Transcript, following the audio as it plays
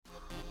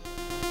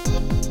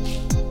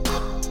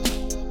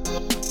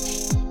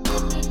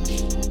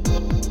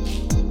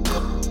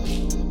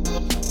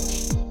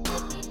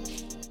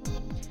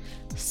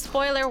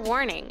spoiler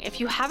warning. If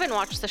you haven't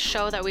watched the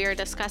show that we are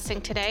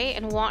discussing today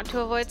and want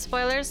to avoid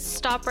spoilers,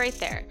 stop right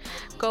there.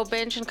 Go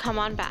binge and come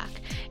on back.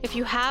 If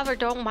you have or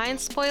don't mind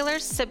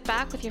spoilers, sit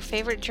back with your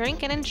favorite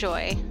drink and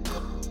enjoy.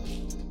 All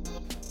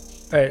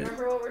right.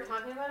 Remember what we're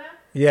talking about now?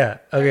 Yeah.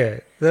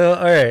 Okay. So,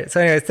 all right.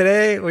 So, anyways,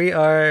 today we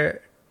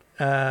are.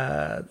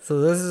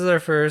 So this is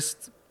our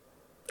first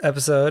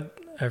episode,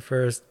 our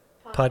first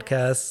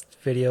podcast,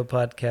 video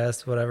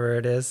podcast, whatever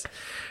it is.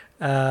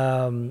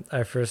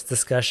 Our first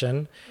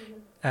discussion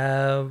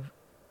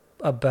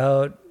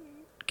about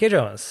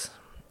K-dramas,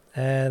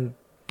 and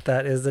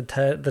that is the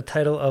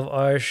title of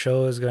our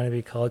show is going to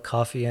be called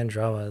Coffee and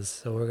Dramas.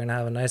 So we're going to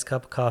have a nice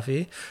cup of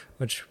coffee,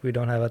 which we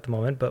don't have at the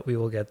moment, but we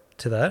will get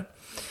to that.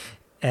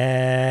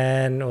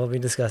 And we'll be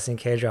discussing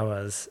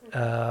K-dramas,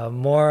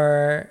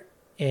 more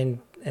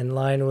in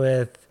line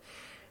with,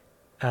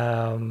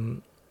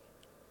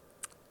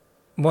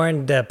 more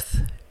in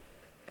depth.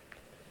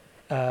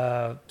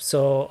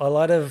 So a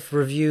lot of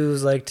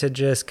reviews like to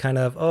just kind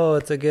of, oh,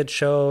 it's a good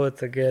show,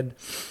 it's a good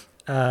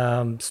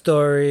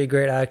story,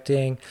 great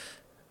acting.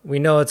 We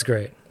know it's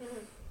great.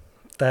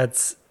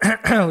 That's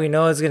we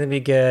know it's going to be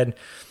good.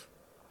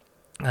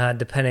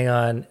 Depending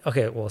on,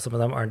 okay, well, some of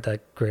them aren't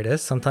that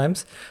greatest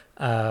sometimes,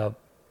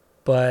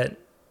 but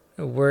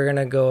we're going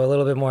to go a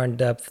little bit more in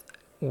depth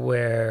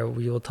where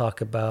we will talk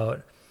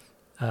about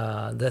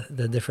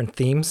the different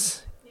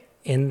themes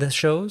in the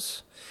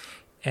shows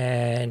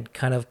and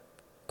kind of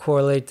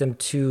correlate them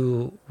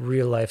to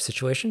real life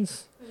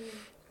situations,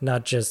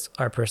 not just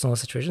our personal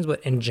situations,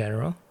 but in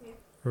general,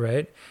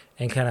 right?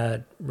 And kind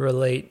of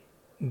relate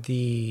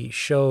the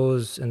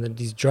shows and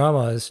these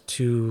dramas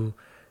to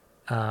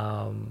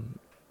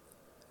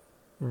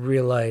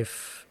real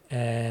life,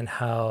 and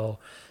how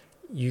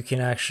you can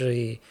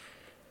actually,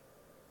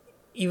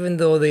 even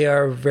though they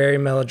are very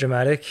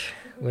melodramatic,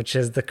 which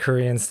is the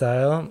Korean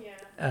style,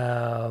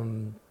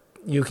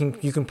 you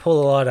can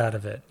pull a lot out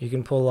of it. You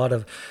can pull a lot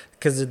of,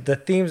 because the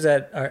themes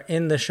that are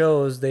in the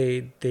shows,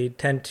 they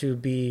tend to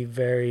be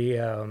very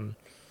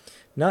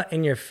not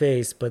in your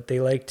face, but they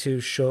like to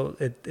show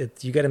it.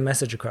 You get a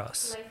message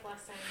across. Life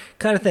lesson.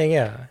 Kind of thing,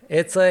 yeah.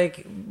 It's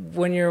like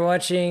when you're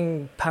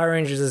watching Power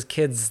Rangers as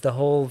kids, the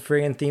whole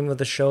friggin' theme of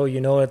the show, you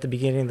know, at the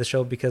beginning of the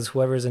show, because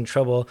whoever's in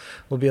trouble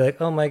will be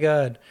like, oh my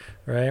God,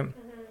 right?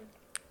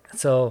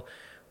 So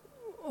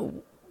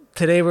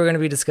today we're going to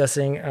be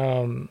discussing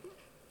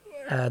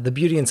The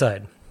Beauty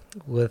Inside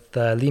with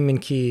Lee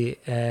Min-ki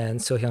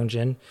and So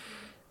Hyung-jin.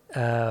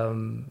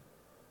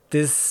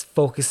 This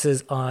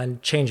focuses on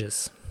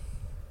changes.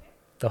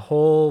 The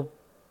whole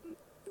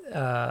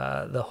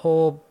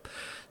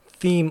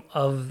theme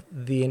of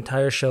the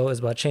entire show is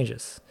about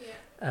changes.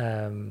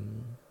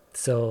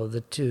 So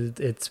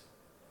it's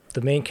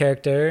the main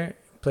character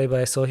played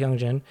by So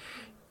Hyung-jin.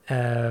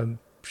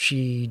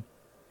 She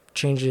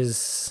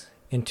changes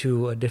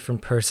into a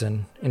different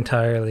person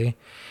entirely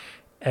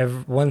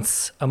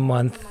once a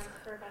month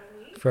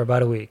for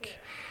about a week,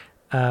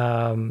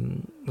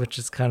 which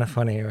is kind of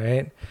funny,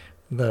 right?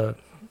 The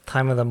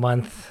time of the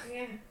month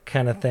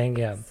kind of thing.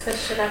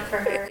 Switch it up for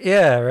her.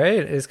 Yeah, right?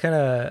 It's kind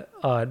of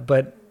odd,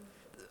 but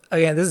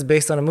again, this is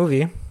based on a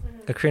movie,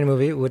 a Korean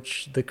movie,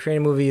 which the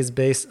Korean movie is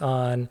based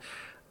on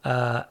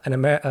I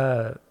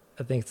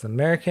think it's an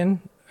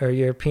American or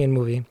European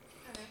movie.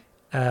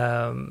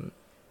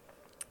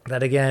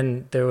 That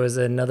again, there was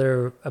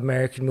another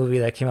American movie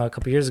that came out a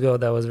couple years ago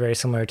that was very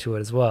similar to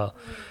it as well.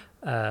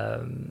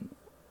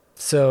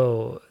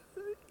 So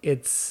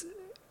it's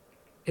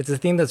a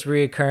theme that's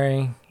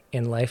reoccurring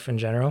in life in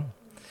general.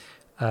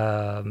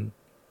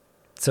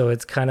 So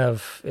it's kind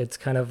of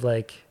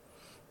like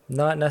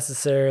not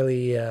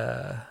necessarily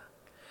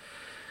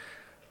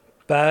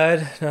bad,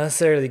 not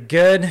necessarily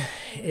good.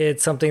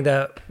 It's something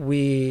that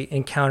we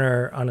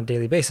encounter on a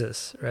daily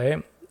basis,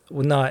 right?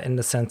 Well, not in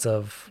the sense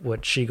of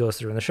what she goes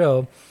through in the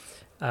show,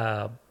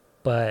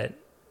 but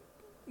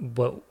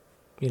what,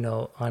 you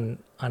know, on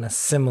a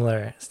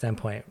similar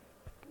standpoint.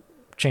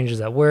 Changes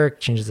at work,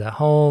 changes at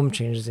home,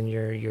 changes in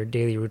your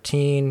daily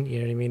routine. You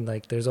know what I mean?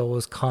 Like there's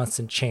always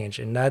constant change,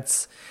 and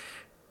that's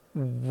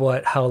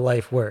how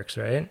life works,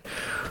 right?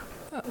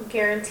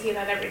 Guarantee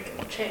that everything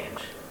will change.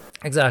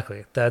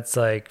 Exactly. That's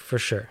like for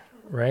sure,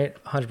 right?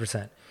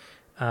 100%.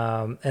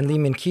 And Lee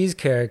Min-ki's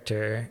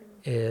character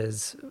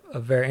is a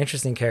very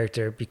interesting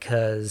character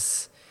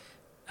because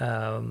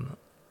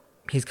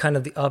he's kind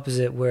of the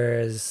opposite,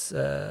 whereas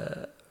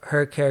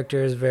her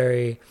character is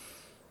very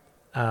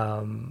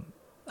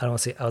I don't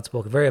want to say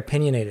outspoken, very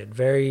opinionated,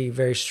 very,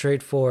 very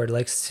straightforward,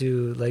 likes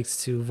to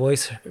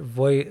voice.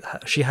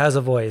 She has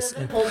a voice.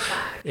 Doesn't hold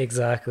back.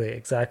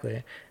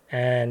 Exactly.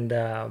 And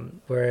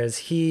whereas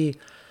he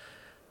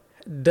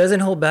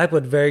doesn't hold back,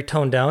 but very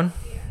toned down,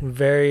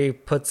 very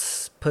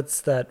puts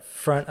that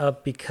front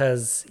up,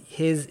 because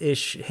his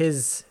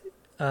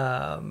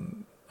I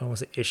don't want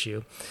to say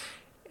issue.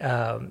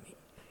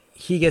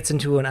 He gets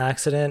into an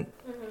accident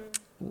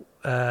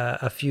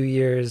a few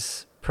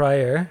years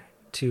prior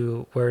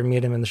to where we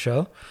meet him in the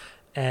show,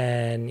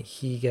 and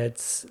he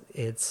gets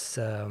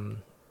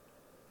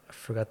I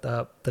forgot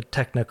the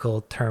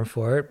technical term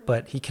for it,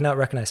 but he cannot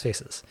recognize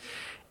faces.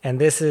 And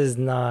this is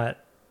not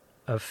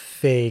a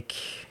fake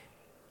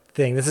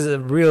thing. This is a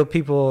real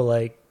people,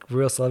 like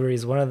real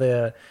celebrities.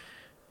 I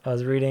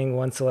was reading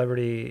one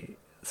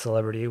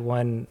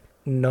one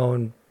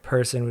known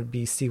person would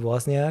be Steve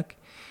Wozniak,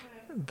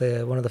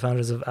 one of the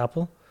founders of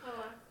Apple.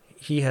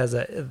 He has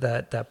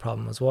that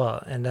problem as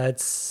well, and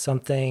this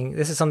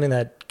is something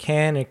that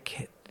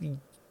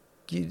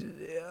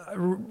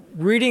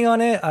reading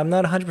on it, I'm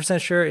not 100%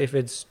 sure if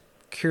it's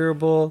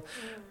curable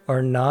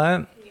or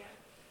not.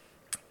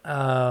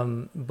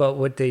 But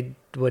what they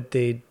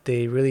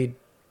really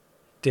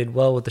did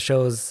well with the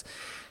show is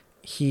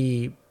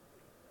he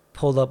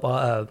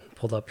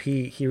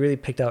he really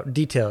picked out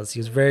details. He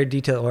was very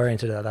detail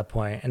oriented at that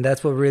point, and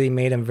that's what really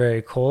made him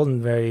very cold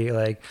and very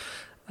like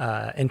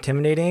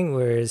intimidating,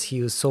 whereas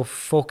he was so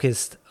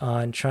focused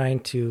on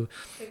trying to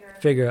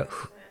figure out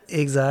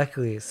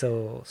exactly.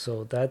 So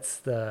that's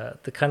the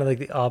kind of like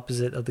the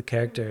opposite of the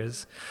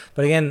characters.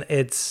 But again,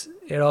 it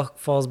all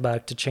falls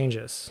back to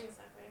changes,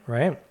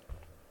 right?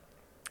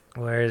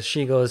 Whereas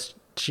she's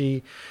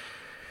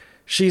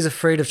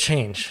afraid of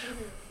change,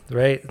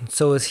 right? And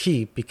so is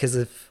he, because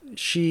if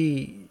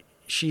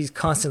she's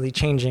constantly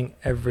changing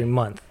every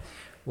month,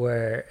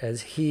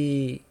 whereas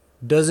he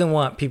doesn't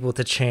want people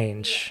to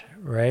change,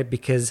 right?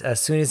 Because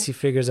as soon as he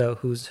figures out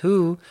who's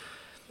who,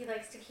 he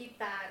likes to keep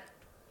that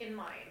in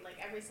mind, like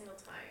every single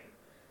time.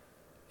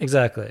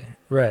 Exactly,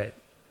 right.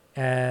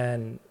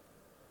 And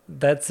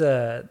that's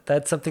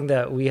something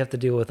that we have to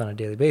deal with on a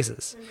daily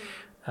basis.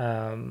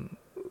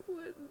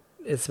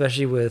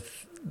 Especially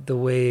with the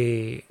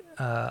way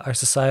our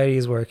society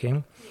is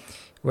working,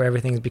 where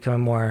everything's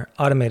becoming more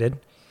automated.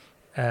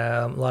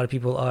 A lot of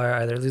people are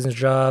either losing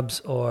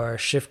jobs or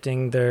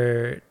shifting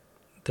their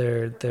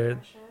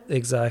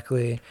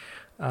exactly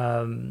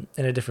in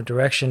a different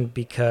direction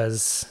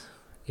because,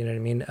 you know what I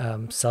mean,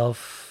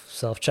 self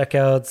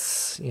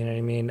checkouts, you know what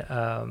I mean,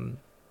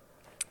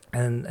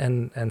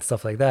 and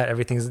stuff like that.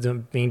 Everything's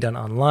being done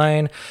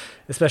online,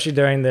 especially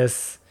during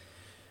this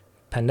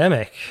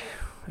pandemic.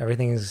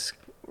 Everything's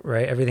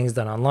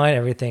done online.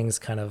 Everything's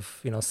kind of,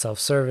 you know,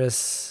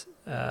 self-service.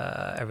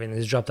 Everything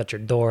is dropped at your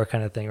door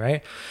kind of thing,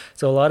 right?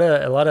 So a lot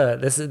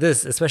of this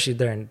especially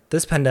during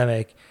this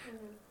pandemic,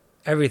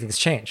 everything's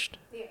changed,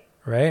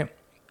 right?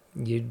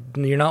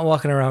 You're not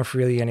walking around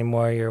freely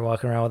anymore. You're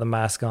walking around with a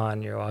mask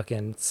on. You're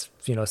walking,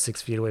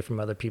 6 feet away from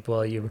other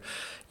people. You're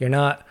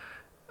not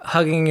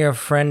hugging your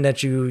friend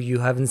that you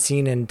haven't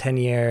seen in 10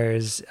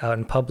 years out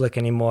in public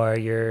anymore.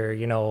 You're,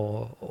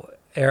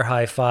 air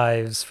high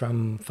fives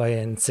from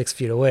fucking 6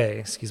 feet away.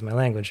 Excuse my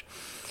language.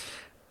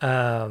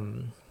 I'll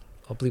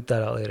bleep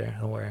that out later.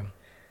 Don't worry.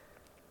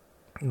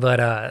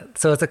 But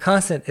so it's a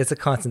constant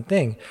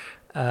thing.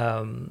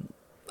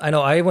 I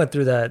know I went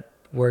through that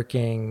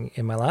working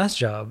in my last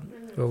job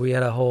where we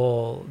had a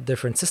whole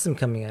different system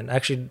coming in.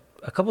 Actually,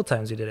 a couple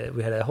times we did it.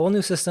 We had a whole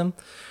new system.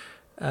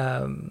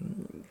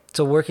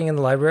 So working in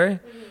the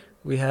library,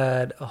 we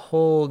had a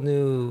whole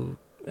new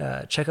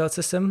checkout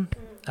system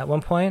at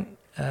one point.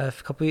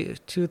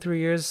 2-3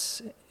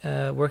 years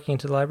working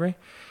into the library,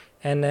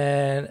 and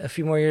then a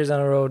few more years down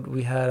the road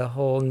we had a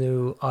whole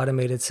new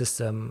automated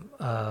system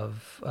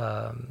of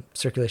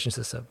circulation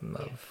system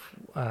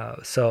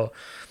of so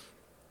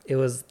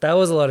that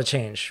was a lot of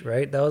change,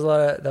 right? That was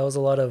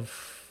a lot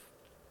of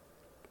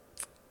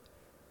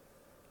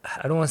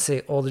I don't want to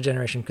say older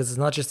generation, because it's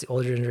not just the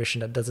older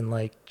generation that doesn't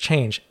like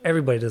change.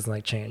 Everybody doesn't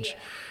like change.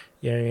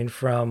 You know what I mean?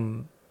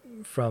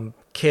 From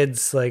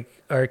kids,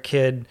 like our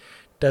kid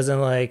doesn't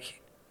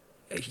like,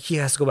 he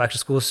has to go back to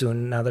school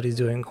soon now that he's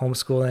doing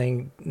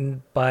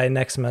homeschooling. By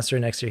next semester,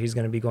 next year, he's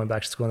going to be going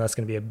back to school, and that's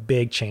going to be a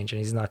big change, and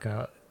he's not going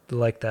to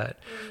like that.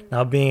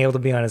 Now being able to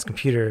be on his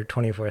computer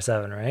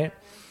 24/7, right?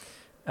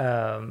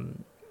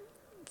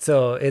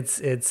 So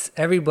it's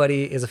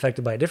everybody is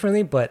affected by it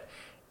differently, but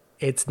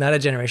it's not a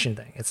generation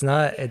thing.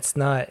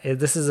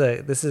 This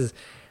is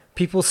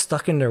people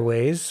stuck in their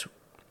ways,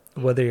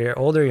 whether you're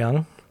old or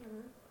young.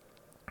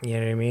 You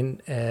know what I mean?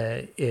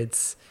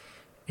 It's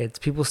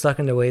people stuck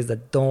in their ways that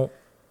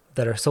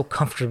are so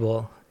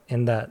comfortable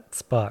in that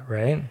spot,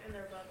 right? In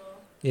their bubble.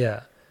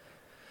 Yeah.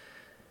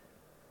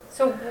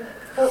 So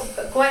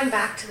going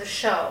back to the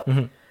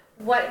show,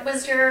 what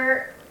was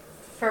your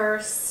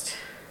first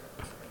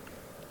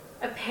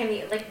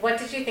opinion? Like, what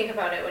did you think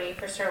about it when you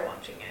first started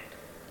watching it?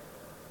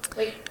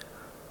 Like,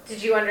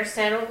 did you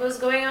understand what was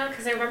going on?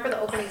 Because I remember the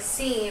opening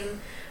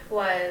scene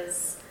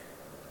was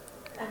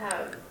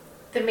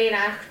the main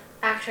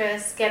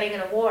actress getting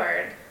an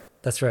award.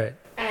 That's right.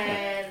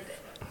 And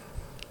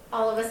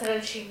all of a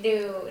sudden she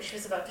knew she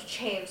was about to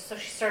change, so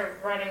she started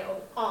running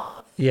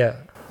off.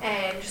 Yeah.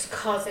 And just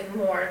causing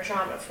more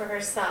drama for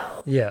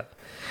herself. Yeah.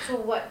 So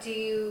what do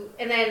you...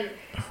 And then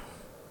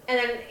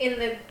in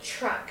the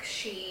truck,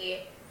 she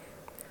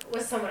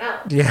was someone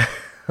else. Yeah,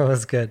 that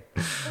was good.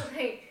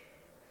 Like,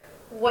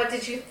 what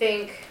did you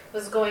think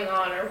was going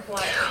on, or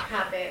what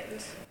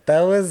happened?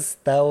 That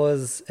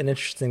was an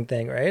interesting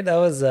thing, right? That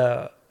was...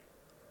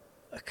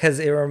 because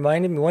it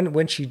reminded me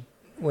when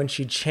when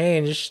she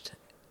changed,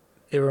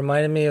 it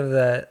reminded me of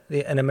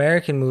an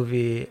American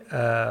movie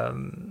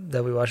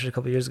that we watched a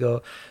couple years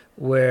ago,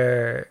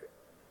 where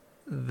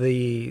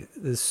the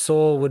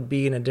soul would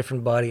be in a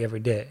different body every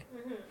day.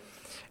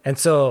 And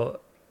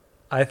so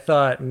I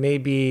thought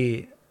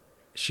maybe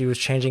she was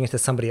changing into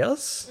somebody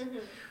else,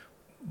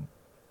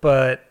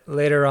 but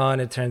later on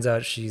it turns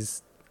out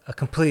she's a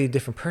completely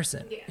different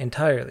person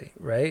entirely,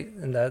 right?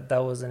 And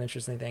that was an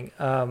interesting thing.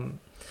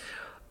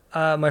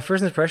 My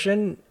first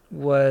impression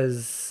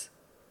was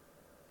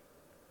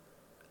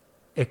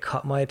it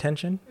caught my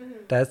attention.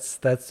 That's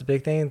the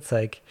big thing. It's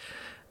like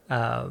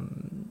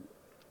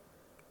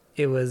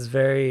it was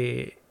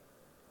a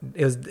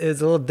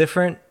little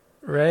different,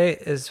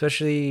 right?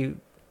 Especially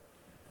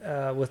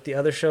with the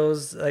other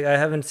shows. Like, I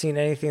haven't seen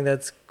anything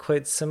that's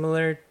quite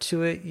similar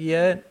to it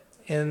yet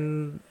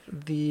in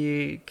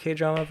the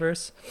K-drama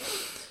verse.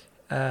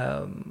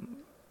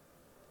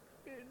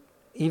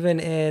 Even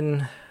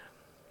in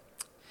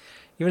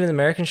the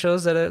American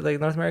shows like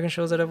North American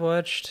shows that I've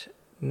watched,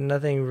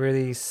 nothing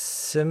really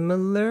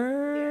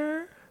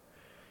similar,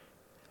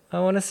 I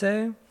want to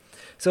say.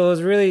 So it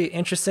was really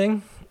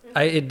interesting.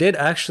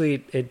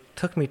 It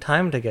took me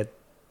time to get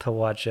to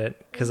watch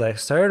it, because I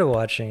started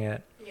watching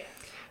it,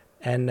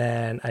 and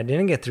then I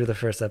didn't get through the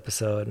first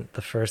episode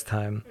the first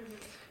time.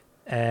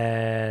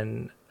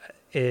 And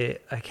I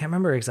can't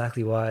remember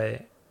exactly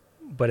why,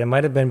 but it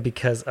might have been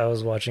because I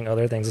was watching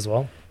other things as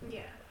well.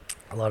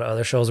 A lot of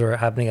other shows were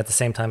happening at the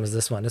same time as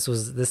this one. This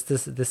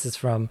is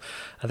from,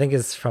 I think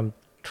it's from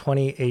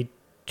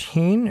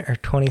 2018 or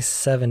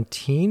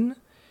 2017.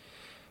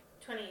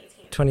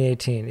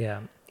 2018, yeah.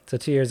 So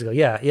 2 years ago.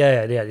 Yeah.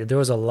 There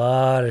was a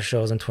lot of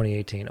shows in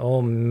 2018.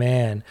 Oh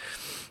man.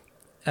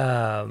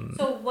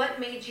 So what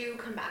made you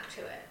come back to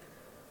it?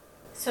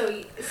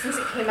 So since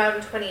it came out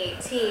in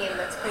 2018,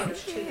 that's pretty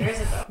much 2 years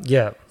ago.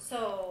 Yeah.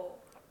 So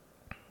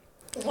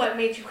what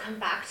made you come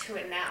back to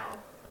it now?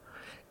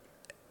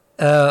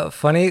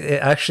 Funny,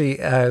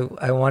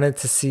 I wanted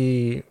to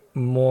see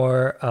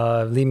more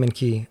Lee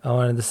Min-ki. I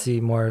wanted to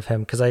see more of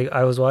him, because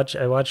I watched,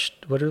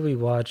 what did we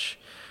watch?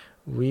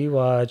 We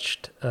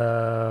watched,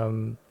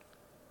 oh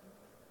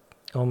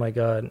my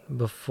God,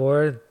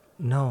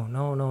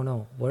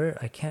 no.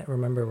 I can't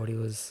remember what he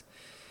was.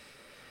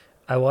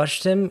 I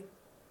watched him,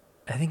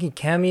 I think he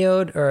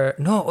cameoed,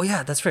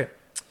 that's right.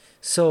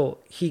 So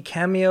he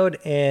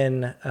cameoed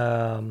in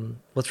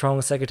What's Wrong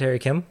with Secretary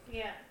Kim?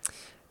 Yeah.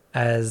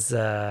 As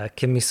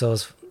Kim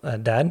Mi-so's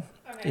dad,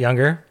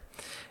 younger.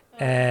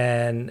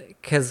 And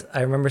because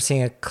I remember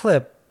seeing a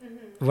clip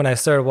when I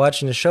started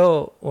watching the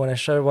show, when I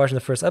started watching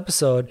the first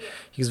episode,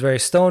 he was very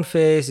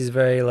stone-faced, he's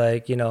very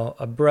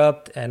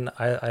abrupt, and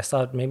I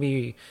saw it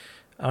maybe,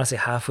 I want to say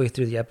halfway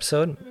through the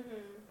episode.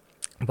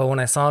 But when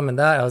I saw him in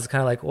that, I was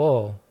kind of like,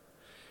 whoa.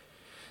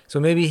 So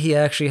maybe he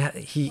actually,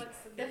 What's the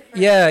difference?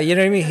 Yeah, you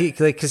know what I mean?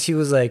 Because he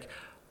was like,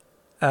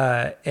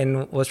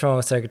 in What's Wrong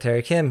with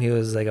Secretary Kim, he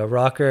was like a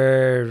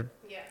rocker,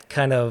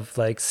 kind of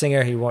like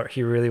singer. He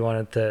really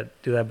wanted to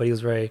do that, but he was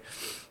very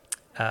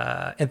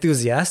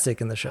enthusiastic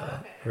in the show,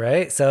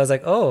 right? So I was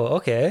like, oh,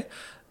 okay.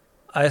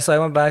 So I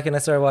went back and I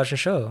started watching the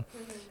show,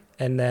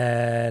 and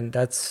then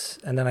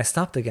I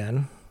stopped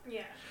again,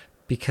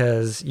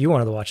 because you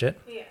wanted to watch it,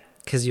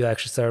 because you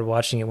actually started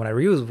watching it when I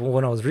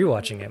was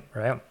rewatching it,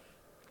 right?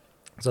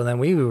 So then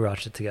we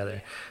rewatched it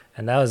together,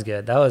 and that was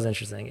good. That was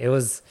interesting. It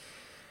was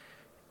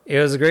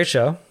a great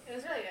show.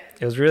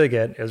 It was really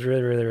good. It was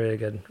really, really, really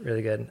good.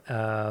 Really good.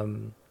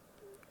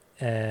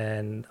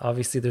 And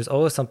obviously there's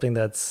always something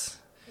that's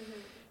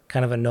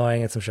kind of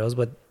annoying in some shows,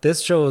 but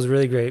this show was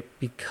really great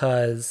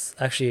because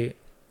actually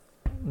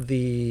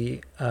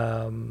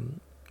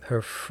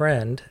her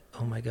friend,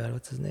 oh my God,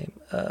 what's his name?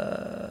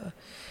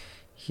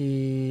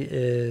 He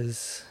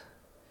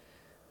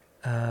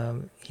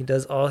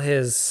does all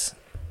his,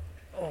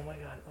 oh my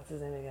God, what's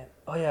his name again?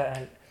 Oh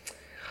yeah,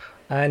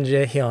 An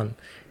Jae-hyun.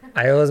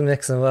 I always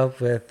mix him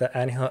up with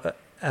An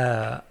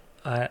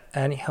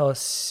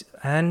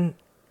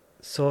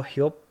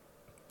So-hyuk.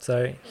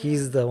 Sorry,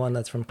 he's the one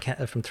that's from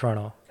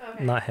Toronto.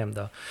 Okay. Not him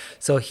though.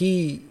 So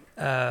he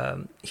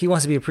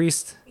wants to be a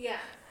priest. Yeah.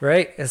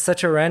 Right? It's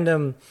such a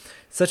really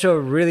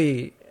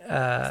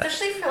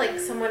especially for like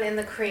someone in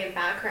the Korean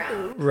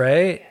background.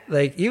 Right? Yeah.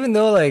 Like, even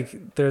though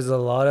like there's a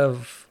lot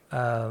of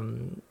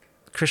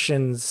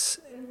Christians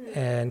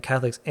and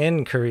Catholics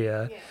in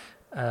Korea,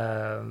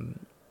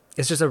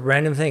 it's just a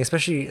random thing,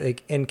 especially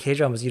like in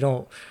K-dramas. You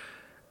don't.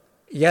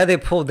 Yeah, they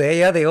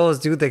always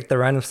do the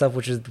random stuff,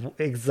 which is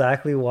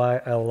exactly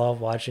why I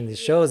love watching these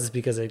shows. Is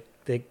because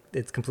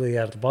it's completely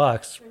out of the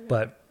box.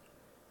 But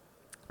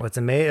what's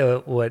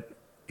amazing,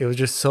 it was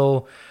just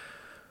so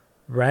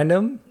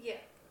random. Yeah.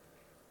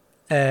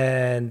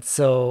 And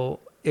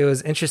so it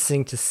was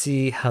interesting to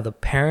see how the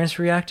parents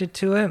reacted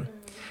to it.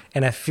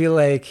 And I feel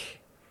like,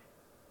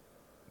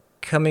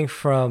 coming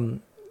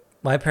from,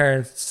 my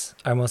parents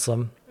are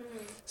Muslim,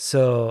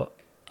 so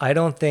I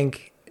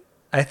think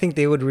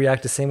they would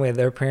react the same way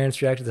their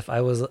parents reacted if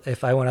I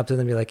went up to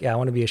them and be like, yeah, I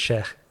want to be a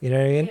sheikh. You know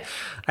what I mean? Yeah.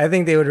 I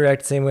think they would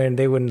react the same way, and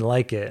they wouldn't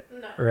like it.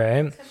 No,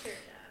 right?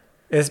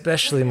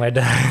 especially my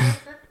dad.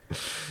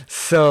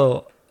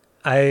 So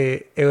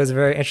it was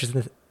very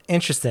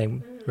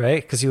interesting,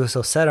 right? Because he was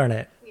so set on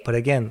it. But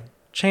again,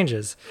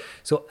 changes.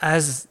 So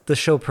as the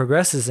show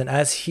progresses and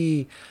as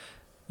he,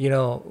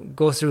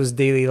 goes through his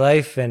daily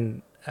life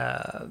and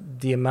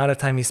the amount of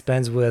time he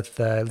spends with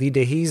Lee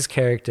Dae-hee's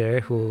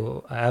character,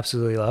 who I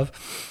absolutely love,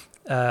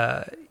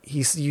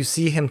 you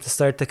see him to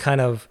start to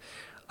kind of,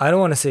 I don't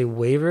want to say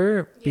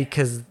waver,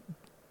 because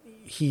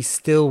he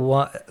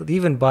still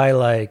even by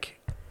like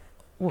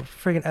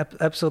friggin'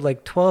 episode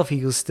like 12,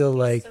 he was still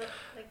like,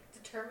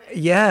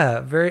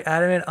 determined. Very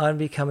adamant on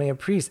becoming a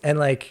priest, and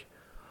like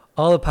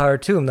all the power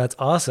to him. That's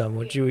awesome.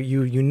 What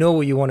you know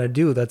what you want to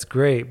do. That's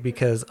great,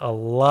 because a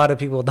lot of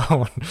people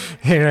don't.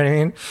 You know what I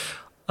mean?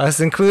 Us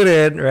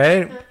included,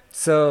 right?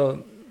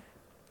 So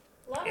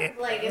a lot of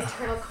like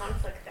internal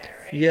conflict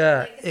there, right? Yeah,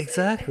 like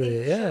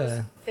exactly.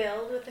 Yeah,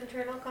 filled with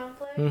internal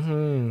conflict,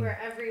 where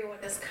everyone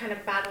is kind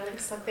of battling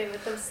something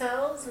with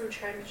themselves and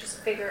trying to just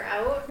figure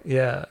out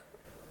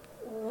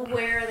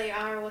where they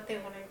are, what they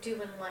want to do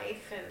in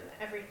life, and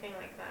everything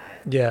like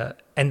that. Yeah,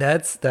 and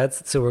that's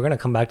so we're gonna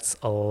come back to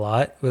a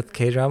lot with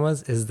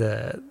K-dramas, is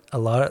that a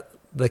lot of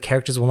the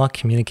characters will not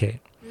communicate.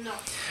 No,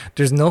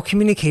 there's no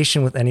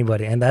communication with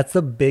anybody, and that's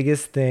the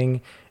biggest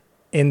thing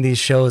in these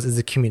shows, is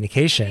the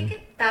communication. I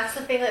think that's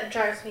the thing that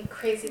drives me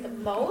crazy the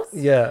most.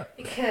 Yeah,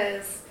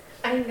 because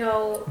I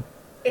know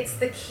it's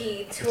the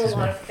key to a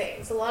lot of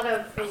things, a lot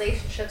of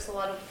relationships, a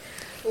lot of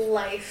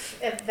life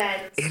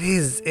events. It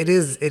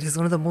is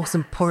one of the most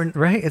important,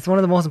 right? It's one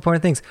of the most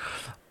important things.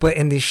 But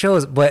in these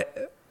shows,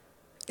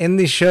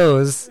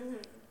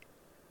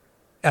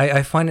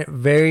 I find it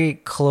very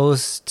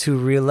close to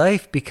real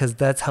life, because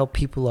that's how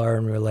people are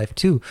in real life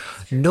too.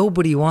 No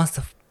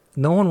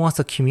one wants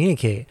to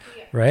communicate,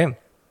 right?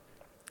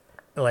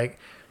 Like,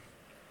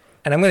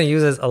 and I'm going to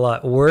use this a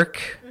lot.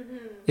 Work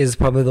is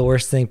probably the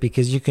worst thing,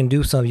 because you can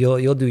do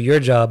you'll do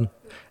your job,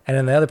 and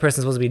then the other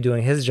person's supposed to be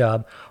doing his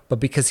job, but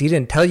because he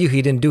didn't tell you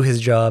he didn't do his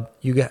job,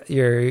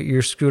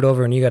 you're screwed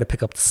over, and you got to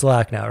pick up the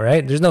slack now,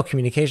 right? There's no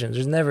communication.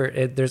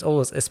 There's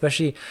always,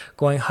 especially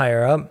going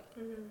higher up,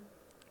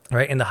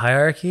 right, in the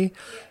hierarchy,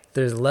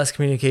 there's less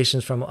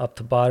communications from up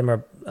to bottom,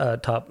 or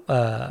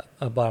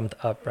bottom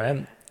to up,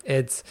 right?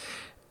 It's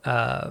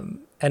and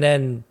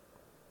then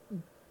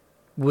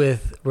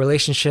with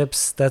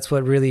relationships, that's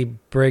what really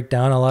break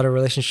down a lot of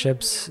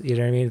relationships. You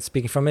know what I mean?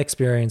 Speaking from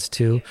experience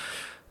too.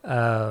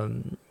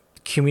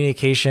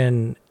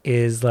 Communication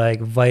is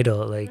like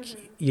vital. Like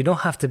you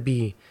don't have to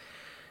be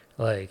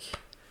like,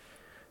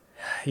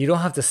 you don't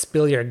have to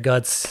spill your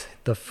guts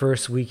the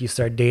first week you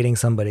start dating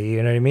somebody.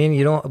 You know what I mean?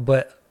 You don't,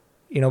 but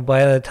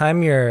by the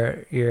time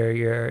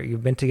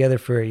you've been together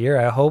for a year,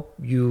 I hope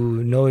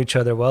you know each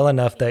other well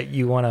enough that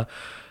you want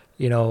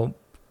to,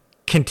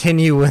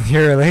 continue with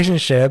your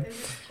relationship. And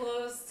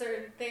disclose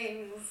certain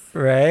things.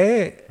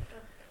 Right?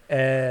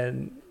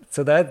 And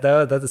so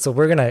so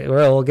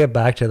we'll get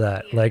back to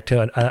that, like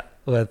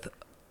with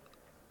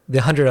the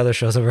 100 other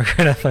shows that we're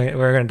gonna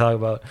talk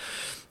about.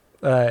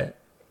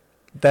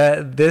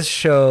 That this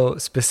show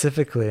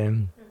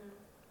specifically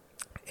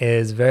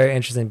is very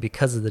interesting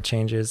because of the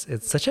changes.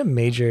 It's such a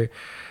major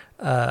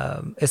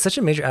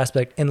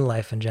aspect in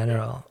life in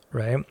general,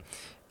 right?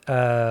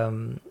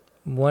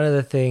 One of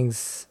the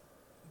things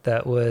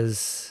that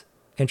was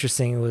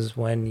interesting was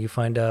when you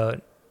find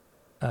out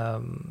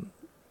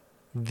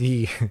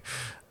the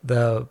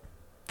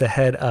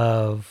head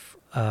of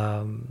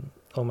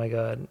oh my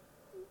god,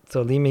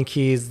 so Lee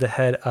Min-ki is the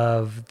head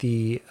of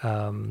the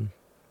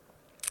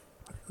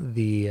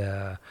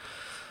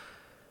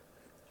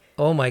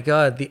oh my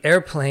god, the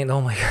airplane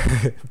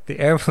the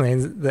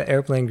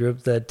airplane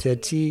group, the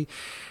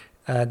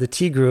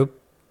T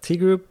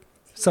group,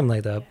 something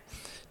like that.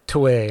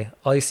 Toei,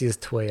 all you see is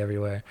Toei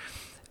everywhere,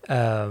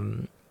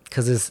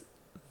 because it's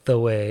the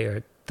way,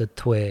 or the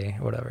Toei,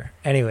 or whatever.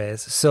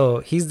 Anyways, so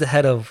he's the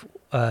head of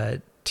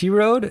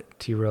T-Road,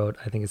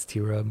 I think it's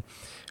T-Road.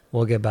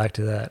 We'll get back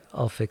to that.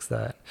 I'll fix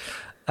that.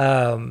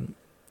 And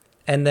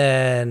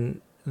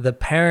then the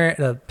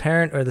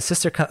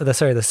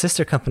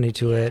sister company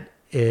to it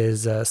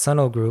is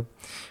Suno Group,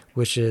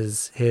 which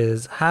is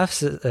his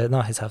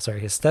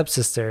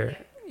stepsister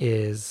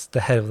is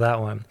the head of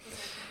that one.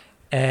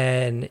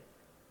 And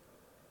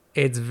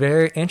it's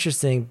very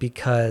interesting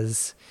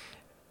because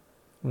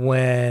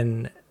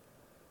when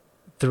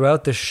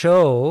throughout the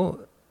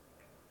show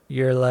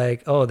you're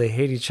like, oh, they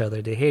hate each other,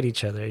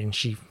 and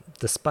she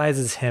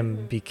despises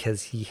him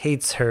because he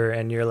hates her,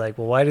 and you're like,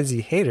 well, why does he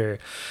hate her?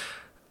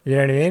 You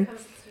know what I mean?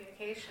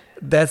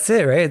 That's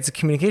it, right? It's a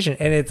communication,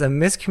 and it's a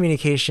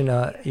miscommunication.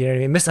 You know what I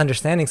mean?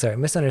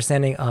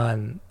 Misunderstanding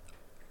on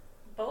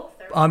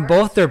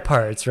both their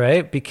parts,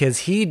 right? Because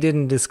he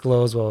didn't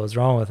disclose what was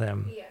wrong with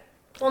him. Yeah.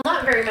 Well,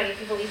 not very many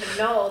people even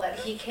know that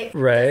he can't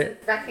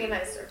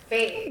recognize their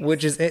face.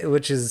 Which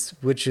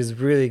is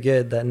really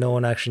good that no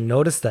one actually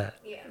noticed that.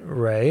 Yeah.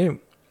 Right.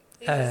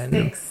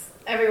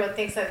 Everyone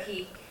thinks that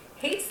he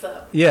hates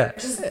them. Yeah.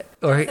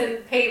 Or he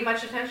doesn't pay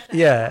much attention.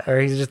 Yeah, or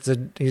he's just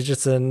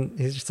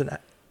an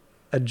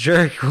a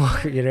jerk, you know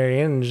what I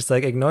mean, and just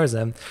like ignores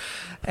him.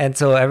 And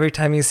so every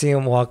time you see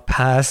him walk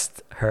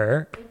past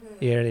her,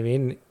 you know what I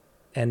mean,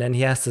 and then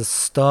he has to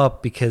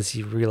stop because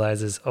he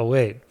realizes, oh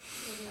wait,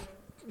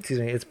 excuse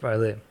me, it's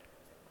probably,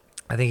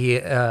 I think he,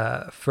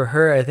 for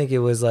her, I think it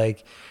was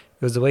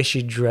the way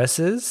she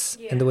dresses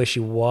and the way she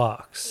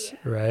walks,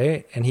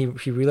 right? And he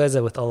realized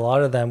that with a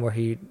lot of them where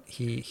he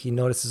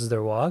notices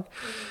their walk.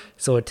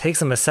 So it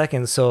takes him a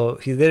second. So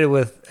he did it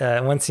with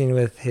one scene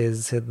with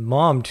his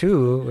mom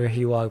too, where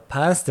he walked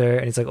past her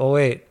and he's like, oh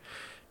wait,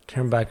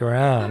 turn back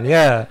around.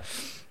 Yeah.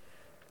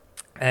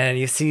 And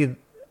you see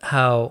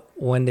how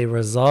when they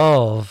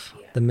resolve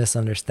the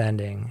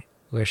misunderstanding,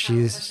 where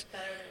she's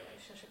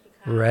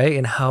right,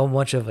 and how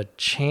much of a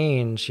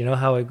change, you know,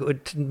 how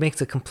it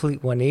makes a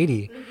complete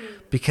 180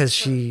 because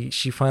she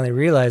finally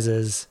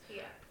realizes,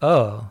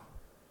 oh,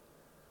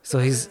 so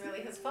he's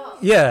really his fault.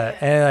 Yeah,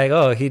 and like,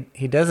 oh,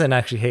 he doesn't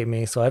actually hate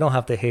me, so I don't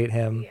have to hate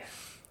him.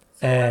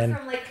 So and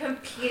from like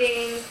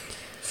competing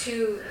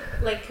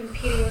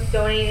with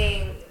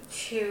donating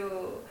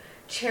to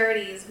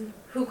charities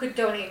who could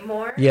donate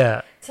more.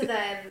 Yeah. To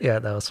then. Yeah,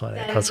 that was funny.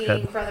 That was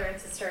being good. brother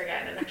and sister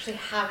again, and actually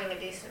having a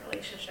decent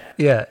relationship.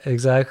 Yeah,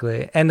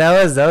 exactly. And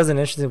that was an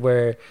interesting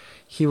where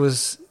he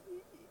was,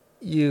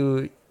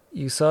 you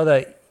saw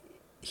that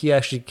he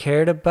actually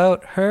cared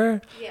about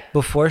her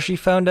before she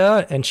found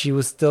out, and she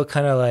was still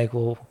kind of like,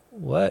 well,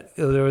 what?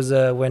 There was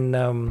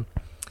Mr.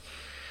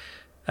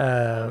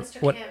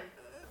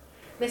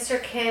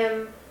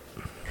 Kim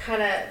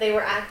kind of, they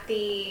were at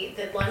the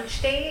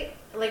lunch date,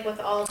 like with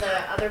all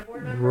the other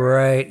board members.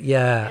 Right,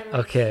 yeah, and,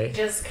 like, okay. He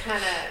just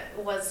kind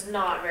of was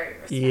not very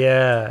respectful.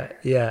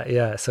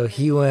 Yeah. So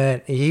he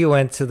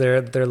went to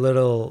their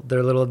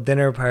little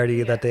dinner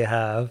party that they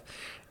have,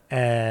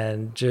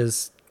 and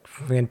just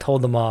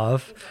told them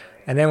off.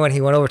 Exactly. And then when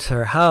he went over to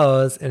her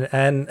house, and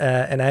Ahn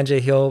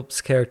Jae-hyop's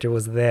character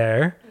was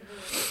there,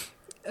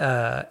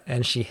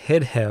 and she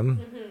hid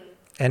him,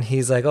 and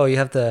he's like, oh, you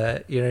have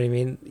to, you know what I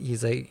mean?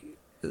 He's like,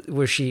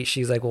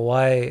 she's like, well,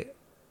 why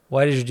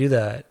did you do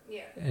that?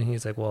 Yeah. And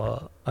he's like,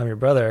 well, I'm your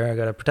brother, I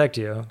gotta protect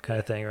you, kind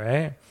of thing,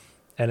 right?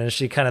 And then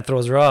she kind of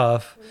throws her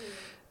off,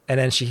 and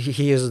then he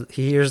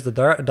hears the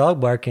dog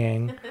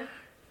barking,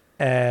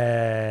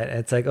 and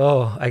it's like,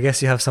 oh, I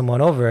guess you have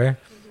someone over.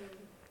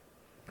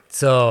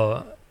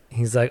 So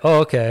he's like, oh,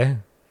 okay,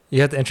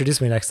 you have to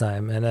introduce me next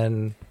time. And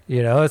then,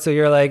 you know, so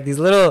you're like these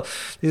little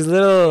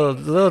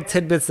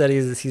tidbits that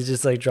he's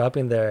just like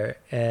dropping there,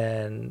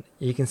 and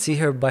you can see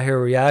her by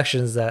her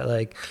reactions that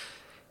like,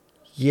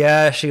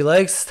 yeah, she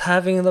likes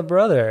having the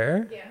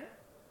brother,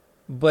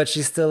 but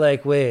she's still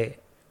like, wait,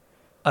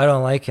 I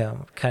don't like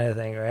him, kind of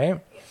thing, right?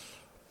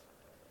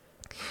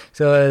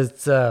 So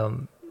it's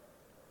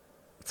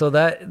so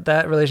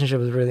that relationship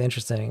is really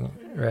interesting,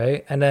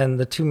 right? And then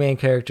the two main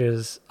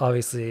characters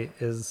obviously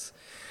is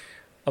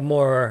a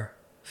more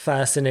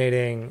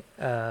fascinating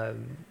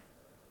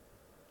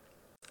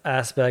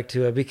aspect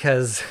to it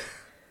because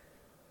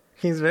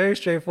he's very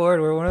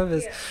straightforward.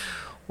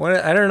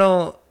 Where I don't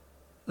know,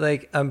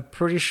 like, I'm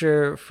pretty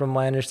sure from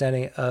my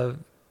understanding of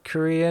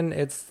Korean,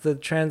 it's the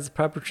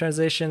proper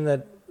translation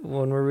that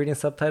when we're reading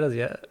subtitles,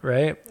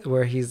 right?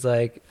 Where he's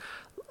like,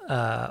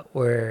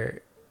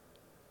 where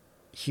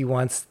he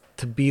wants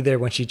to be there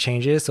when she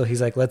changes, so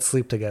he's like, let's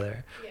sleep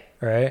together,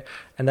 right?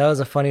 And that was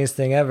the funniest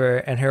thing ever,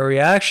 and her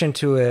reaction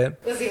to it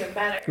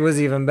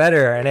was even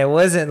better. And it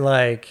wasn't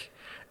like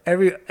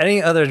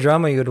any other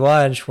drama you'd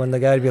watch when the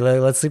guy would be like,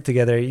 let's sleep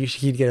together,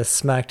 he'd get a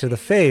smack to the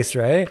face,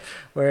 right?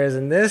 Whereas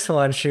in this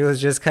one, she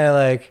was just kind of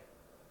like,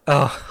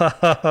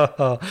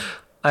 oh,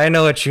 I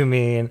know what you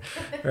mean,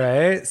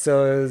 right?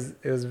 So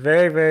it was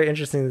very, very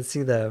interesting to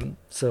see them.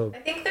 So I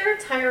think their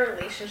entire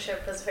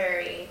relationship was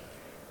very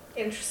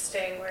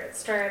interesting, where it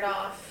started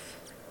off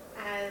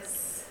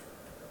as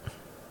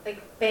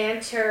like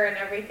banter and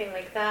everything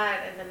like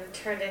that, and then it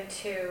turned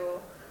into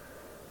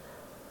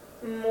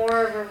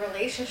more of a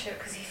relationship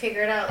because he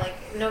figured out,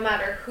 like, no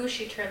matter who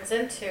she turns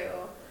into,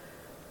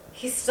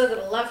 he's still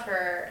gonna love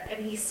her,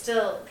 and he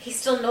still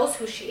knows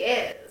who she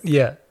is.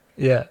 Yeah.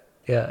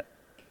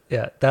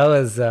 That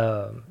was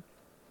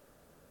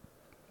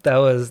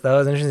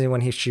interesting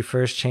when she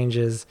first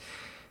changes.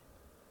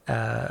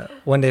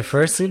 When they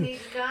first see,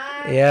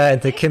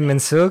 into Kim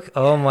Min-suk.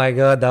 Oh my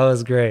god, that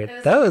was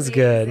great. That was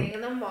good.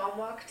 And the mom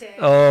walked in.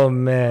 Oh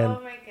man.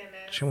 Oh my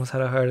goodness. She almost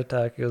had a heart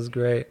attack. It was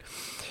great.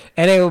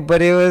 And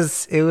but it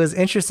was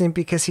interesting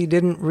because he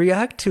didn't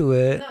react to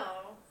it. No.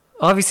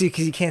 Obviously,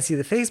 because you can't see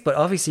the face, but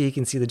obviously he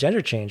can see the gender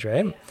change,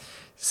 right? Yeah.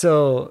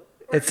 So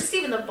it's just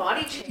even the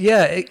body change.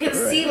 Yeah, you can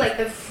see like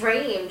the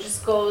frame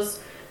just goes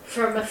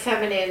from a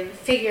feminine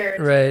figure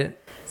to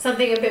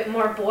something a bit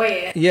more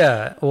buoyant.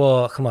 Yeah,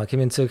 well, come on, Kim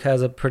Min-suk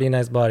has a pretty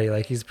nice body.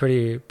 Like, he's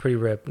pretty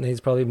ripped, and he's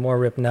probably more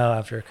ripped now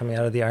after coming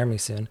out of the army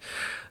soon.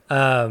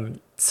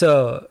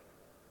 So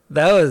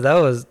that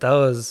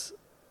was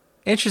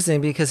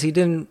interesting because he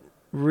didn't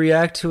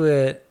react to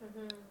it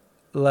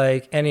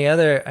like any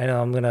other. I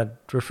know I'm gonna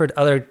refer to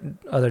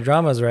other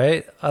dramas,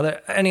 right?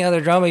 Any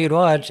other drama you'd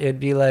watch, it'd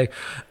be like,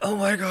 oh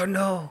my god,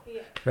 no,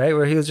 right?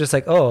 Where he was just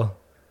like, oh,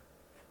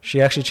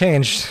 she actually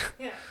changed.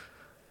 Yeah.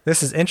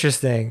 This is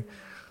interesting,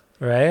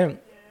 right?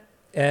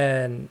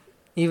 And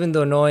even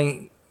though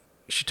knowing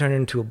she turned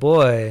into a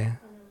boy,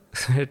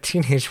 a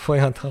teenage boy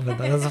on top of that,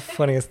 that's the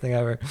funniest thing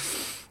ever.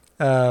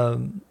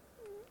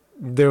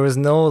 There was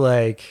no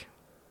like,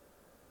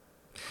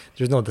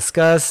 there's no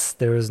discuss.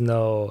 There was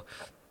no,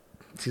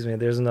 excuse me.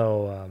 There's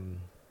no,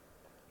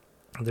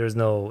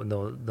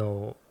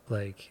 no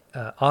like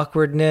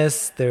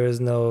awkwardness. There was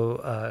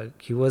no.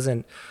 He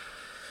wasn't.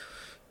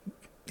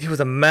 He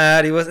was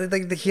mad. He was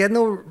like he had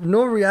no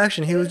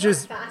reaction. He was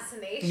just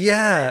fascination.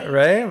 Yeah,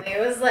 right.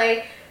 It was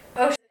like,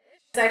 oh,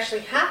 it's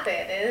actually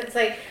happened, and it's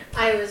like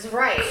I was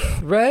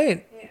right.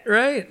 Right. Yeah.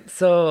 Right.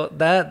 So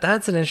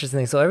that's an interesting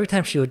thing. So every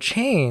time she would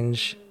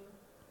change,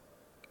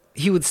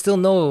 he would still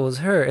know it was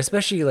her,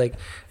 especially like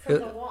From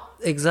the walk.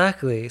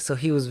 exactly. So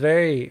he was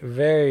very,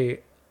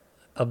 very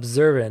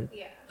observant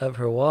Yeah. of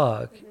her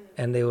walk,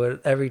 and they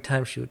would every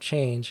time she would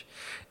change,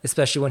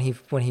 especially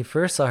when he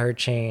first saw her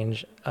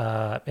change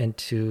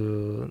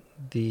into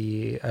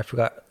the I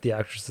forgot the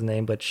actress's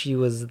name, but she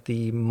was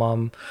the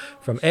mom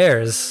from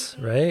Heirs,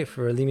 right?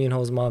 For Lee Min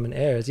Ho's mom in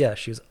Heirs. Yeah,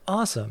 she was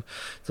awesome.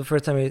 So the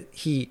first time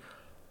he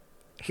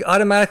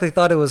automatically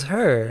thought it was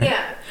her.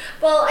 Yeah.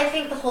 Well, I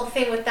think the whole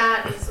thing with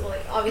that is,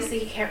 like, obviously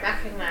he can't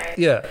recognize.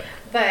 Yeah.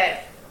 But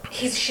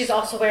she's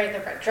also wearing the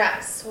red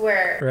dress,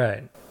 where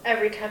Right.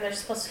 every time they're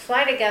supposed to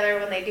fly together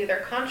when they do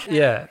their contract,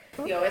 Yeah.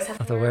 you always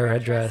have to wear a a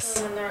red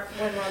dress. when they're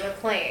on the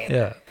plane.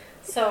 Yeah.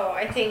 So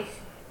I think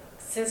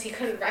since he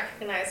couldn't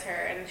recognize her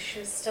and she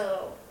was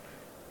still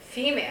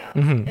female,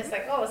 Mhm. it's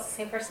like, oh, it's the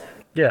same person.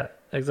 Yeah,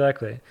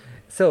 exactly.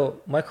 So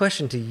my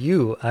question to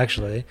you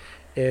actually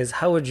is,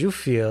 how would you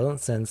feel,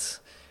 since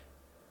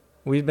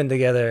we've been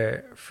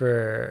together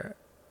for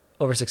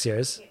over 6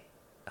 years,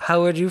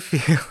 how would you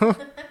feel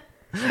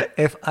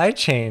if I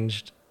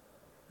changed,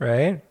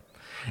 right?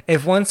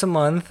 If once a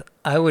month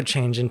I would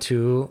change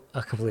into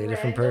a completely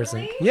different person.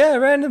 Randomly? Yeah,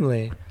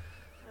 randomly.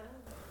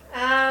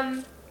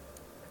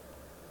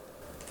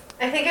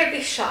 I think I'd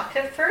be shocked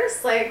at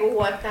first, like,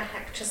 what the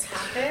heck just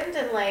happened,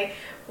 and like,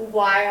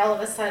 why all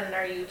of a sudden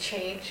are you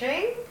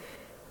changing?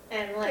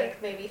 And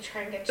like, maybe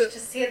try and get you to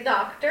see a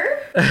doctor.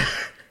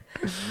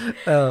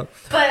 Uh,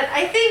 But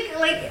I think,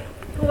 like,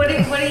 what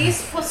are you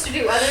supposed to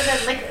do other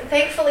than, like,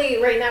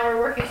 thankfully right now we're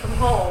working from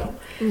home.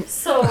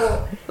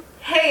 So,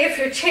 hey, if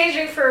you're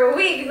changing for a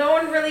week, no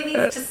one really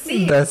needs to see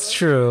you. That's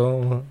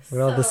true. We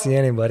don't have to So- see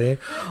anybody.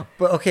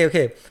 But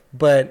okay.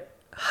 But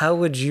how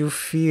would you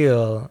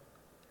feel,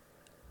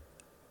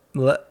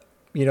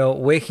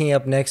 waking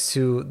up next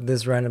to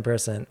this random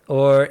person?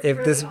 Or if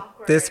Really this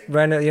awkward.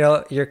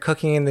 random, you're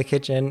cooking in the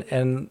kitchen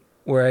and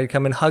where I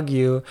come and hug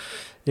you,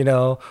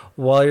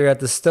 while you're at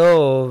the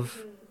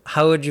stove,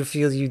 how would you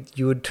feel?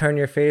 You would turn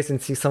your face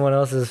and see someone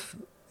else's,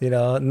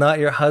 not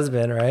your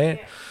husband, right?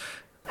 Yeah.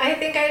 I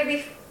think I'd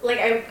be, like,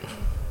 I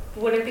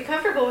wouldn't be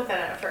comfortable with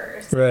that at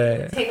first. Right.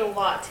 It would take a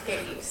lot to get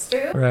used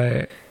to.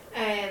 Right.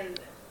 And,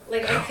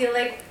 like, I feel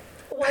like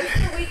once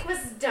the week was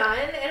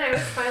done and I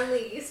was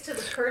finally used to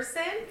the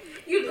person,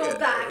 you'd go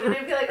back and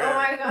I'd be like, oh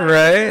my god,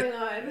 Right. what's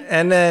going on?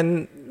 And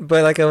then,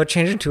 but like I would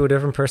change into a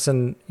different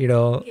person,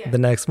 the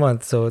next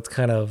month. So it's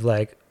kind of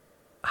like,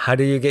 how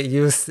do you get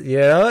used? So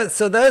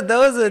that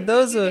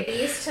was You a. get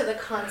used to the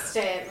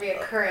constant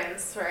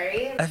reoccurrence,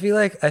 right? I feel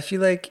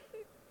like,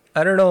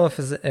 I don't know if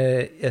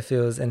it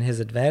was in his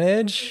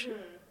advantage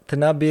to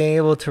not being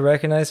able to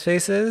recognize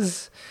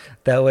faces.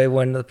 That way,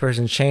 when the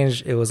person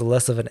changed, it was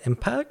less of an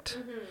impact,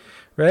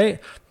 right?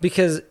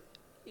 Because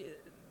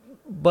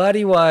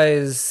body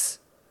wise,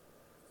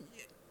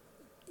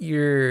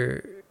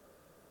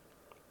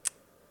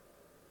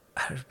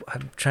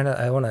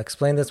 I want to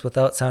explain this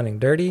without sounding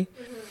dirty,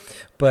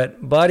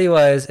 but body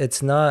wise,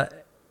 it's not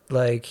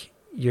like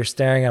you're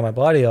staring at my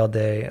body all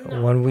day.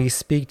 No. When we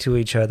speak to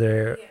each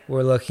other, Yeah.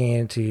 we're looking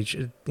into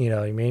what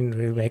I mean?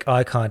 We make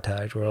eye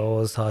contact. We're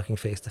always talking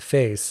face to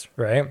face,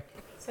 right?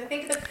 So I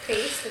think the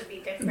face would be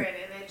different,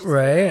 and then just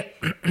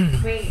Right. be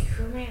like, wait,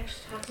 who am I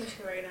actually talking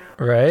to right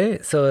now?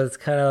 Right? So it's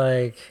kind of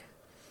like,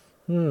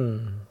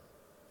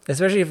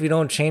 especially if you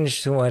don't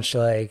change too much,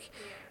 like,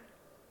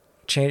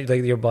 change,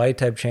 like your body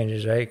type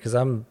changes, right? Because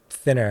I'm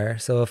thinner.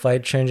 So if I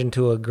change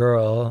into a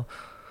girl,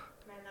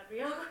 Man, that'd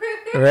be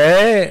awkward.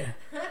 right?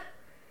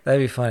 That'd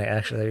be funny,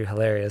 actually. That'd be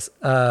hilarious.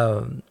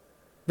 But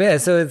yeah,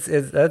 so it's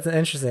that's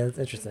interesting. It's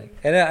interesting,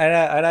 and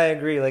I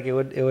agree. Like it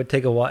would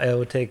take a while. It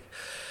would take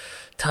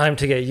time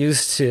to get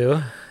used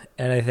to,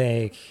 and I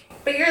think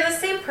But you're the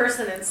same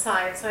person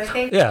inside, so I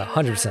think Yeah, in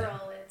 100%. general,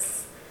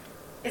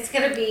 it's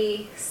gonna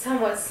be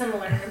somewhat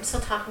similar. I'm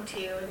still talking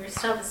to you, and you're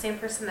still the same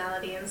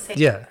personality and same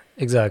yeah,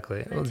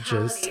 exactly. Well,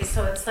 mentality.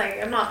 So it's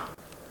like I'm not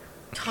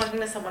talking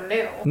to someone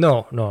new.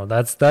 No,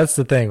 that's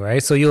the thing,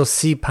 right? So you'll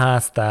see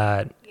past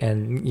that,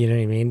 and you know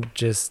what I mean.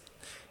 Just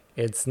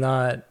it's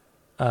not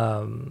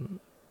the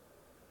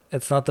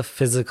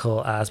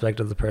physical aspect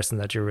of the person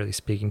that you're really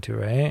speaking to,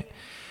 right?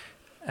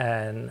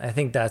 And I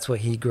think that's what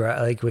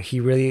what he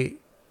really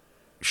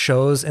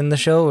shows in the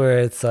show, where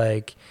it's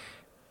like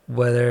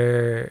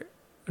whether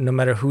no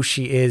matter who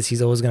she is,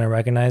 he's always going to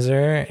recognize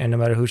her, and no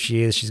matter who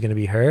she is, she's going to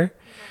be her.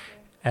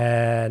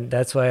 And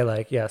that's why,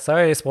 like, yeah,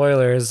 sorry,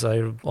 spoilers.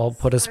 I'll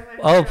put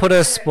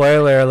a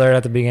spoiler alert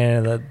at the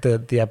beginning of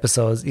the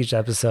episodes. Each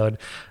episode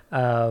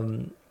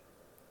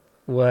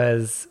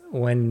was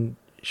when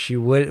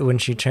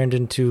she turned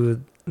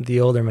into the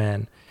older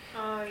man.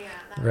 Oh yeah,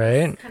 that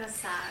right? was kind of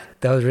sad.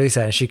 That was really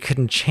sad. She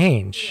couldn't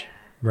change,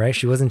 right?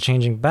 She wasn't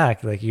changing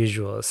back like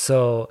usual.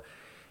 So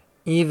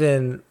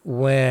even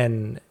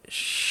when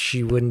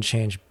she wouldn't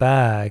change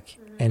back,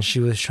 and she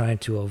was trying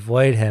to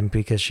avoid him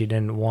because she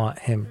didn't want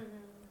him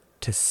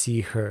to see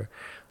her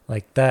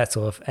like that.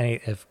 So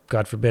if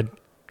God forbid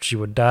she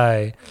would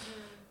die,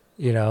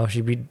 you know,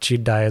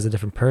 she'd die as a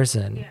different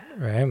person,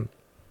 right?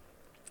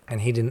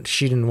 And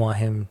she didn't want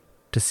him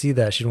to see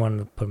that. She wanted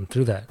to put him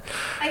through that.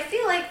 I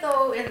feel like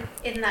though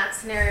in that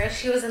scenario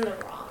she was in the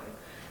wrong.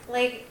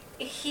 Like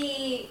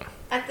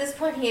at this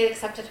point he had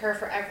accepted her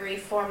for every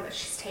form that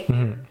she's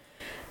taken.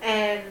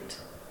 And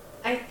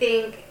I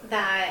think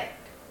that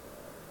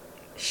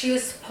she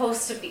was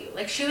supposed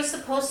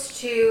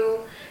to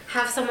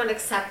have someone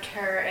accept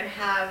her and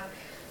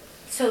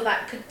so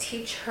that could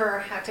teach her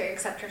how to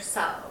accept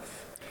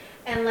herself.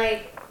 And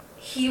like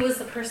he was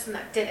the person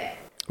that did it.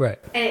 Right.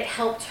 And it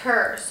helped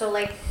her. So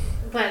like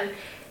when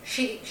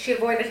she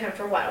avoided him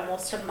for what,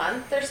 almost a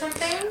month or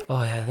something?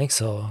 Oh yeah, I think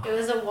so. It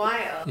was a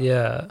while.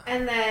 Yeah.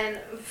 And then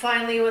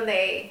finally when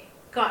they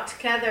got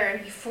together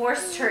and he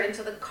forced her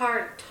into the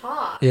car to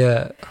talk.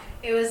 Yeah.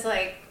 It was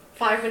like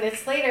 5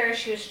 minutes later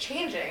she was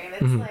changing, and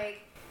it's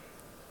like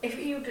if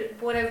you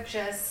would have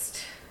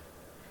just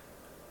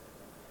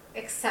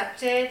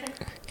accepted it,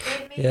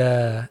 maybe.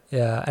 Yeah,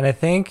 and I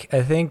think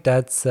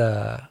that's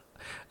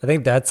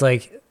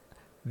like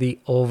the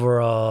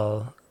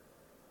overall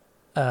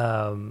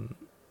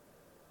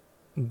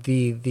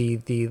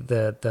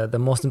the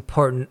most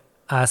important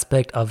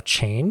aspect of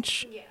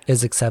change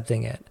is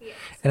accepting it.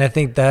 And I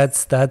think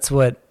that's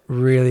what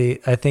really,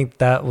 I think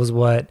that was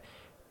what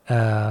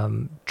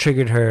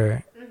triggered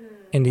her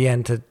in the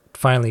end to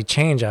finally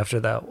change after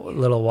that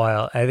little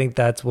while. I think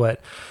that's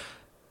what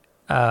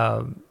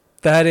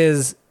that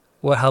is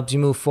what helps you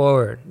move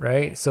forward,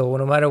 right? So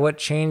no matter what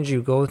change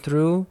you go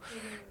through,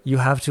 you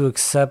have to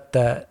accept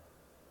that.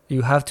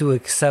 You have to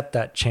accept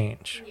that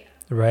change,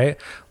 right?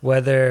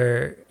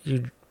 Whether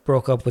you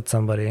broke up with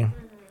somebody,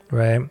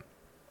 right,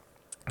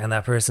 and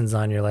that person's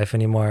not in your life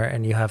anymore,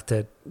 and you have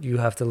to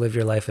live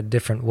your life a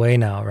different way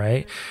now,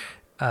 right?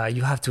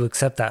 You have to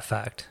accept that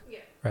fact,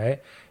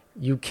 right?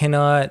 You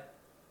cannot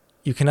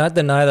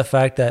deny the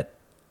fact that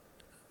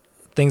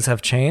things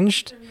have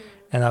changed,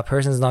 and that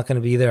person's not going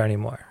to be there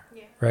anymore,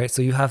 right?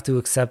 So you have to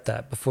accept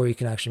that before you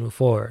can actually move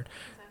forward,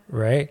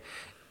 right?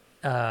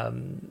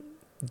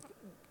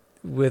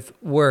 With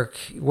work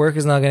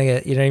is not going to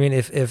get, you know what I mean?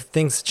 If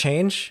things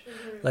change,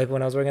 like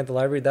when I was working at the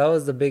library, that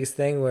was the biggest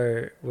thing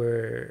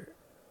where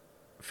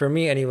for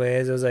me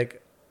anyways, it was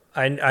like,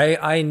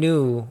 I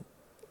knew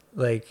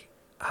like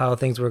how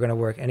things were going to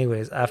work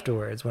anyways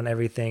afterwards when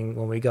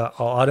we got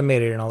all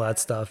automated and all that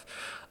stuff.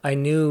 I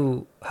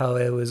knew how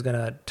it was going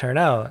to turn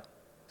out.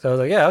 So I was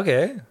like, yeah,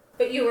 okay.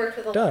 But you worked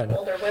with a lot of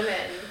older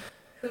women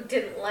who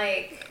didn't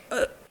like...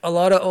 A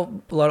lot of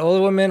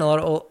older women, a lot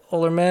of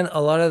older men,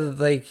 a lot of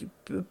like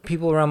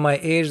people around my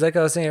age. Like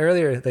I was saying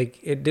earlier, like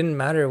it didn't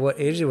matter what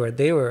age they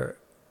were.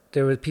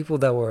 There were people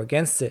that were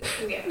against it.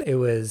 Yeah. It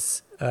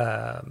was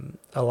a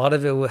lot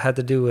of it had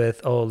to do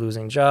with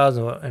losing jobs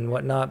and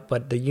whatnot.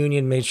 But the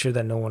union made sure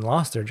that no one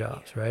lost their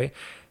jobs, right?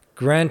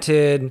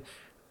 Granted,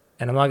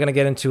 and I'm not gonna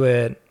get into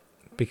it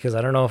because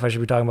I don't know if I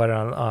should be talking about it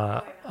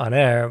on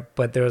air.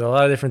 But there was a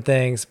lot of different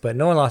things, but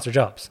no one lost their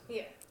jobs.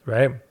 Yeah.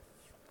 Right.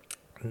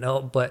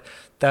 No, but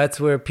that's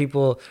where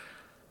people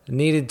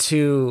needed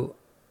to,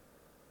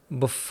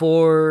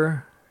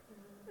 before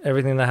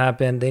everything that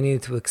happened, they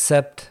needed to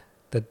accept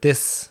that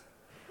this,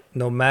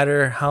 no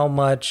matter how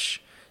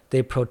much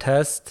they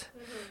protest,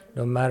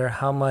 no matter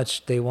how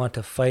much they want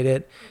to fight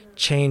it,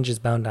 change is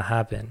bound to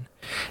happen.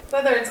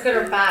 Whether it's good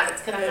or bad,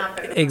 it's going to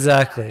happen.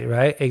 Exactly,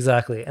 right?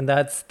 Exactly. And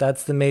that's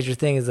the major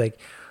thing is like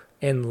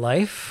in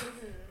life,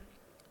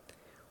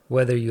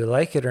 whether you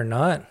like it or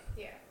not,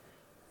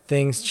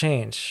 things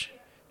change.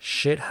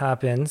 Shit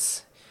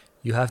happens.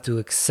 You have to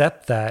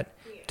accept that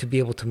to be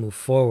able to move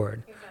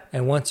forward.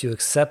 And once you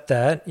accept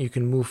that, you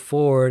can move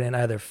forward and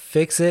either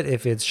fix it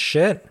if it's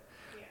shit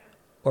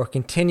or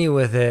continue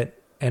with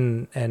it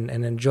and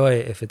enjoy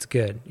it if it's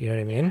good. You know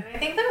what I mean? I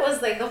think that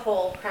was like the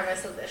whole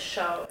premise of this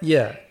show.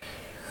 Yeah. Like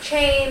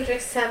change,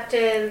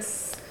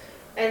 acceptance,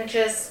 and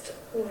just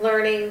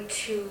learning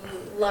to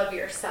love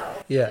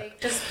yourself. Yeah. Like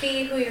just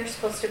be who you're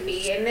supposed to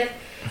be. And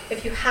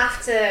if you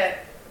have to,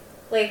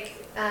 like,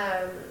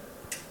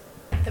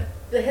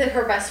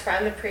 her best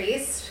friend, the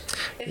priest,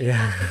 if you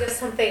have to give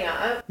something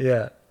up.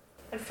 Yeah.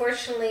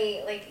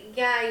 Unfortunately, like,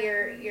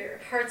 your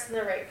heart's in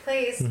the right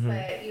place,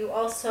 but you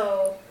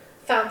also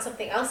found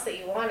something else that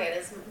you wanted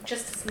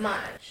just as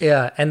much.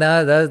 Yeah, and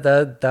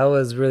that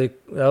was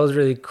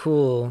really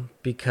cool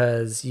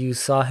because you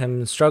saw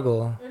him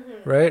struggle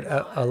right?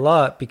 A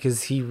lot,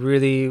 because he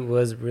really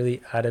was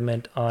really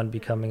adamant on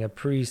becoming a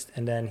priest,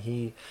 and then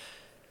he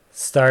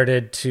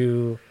started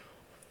to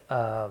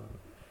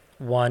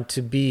want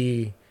to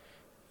be,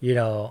 you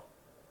know,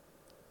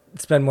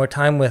 spend more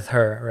time with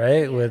her,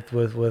 right? With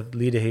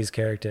Lita Hayes'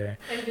 character.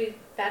 And be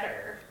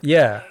better.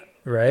 Yeah,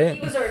 right?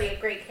 He was already a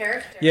great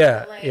character.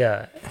 Yeah, like,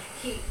 yeah.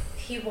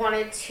 He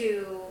wanted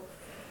to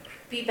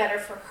be better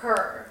for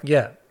her.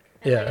 Yeah.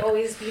 And Yeah. like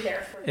always be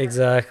there for her.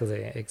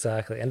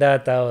 Exactly. And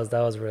that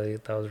was really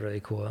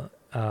cool.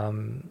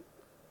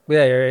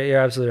 Yeah, you're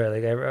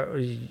absolutely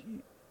right.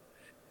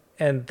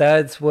 And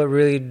that's what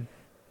really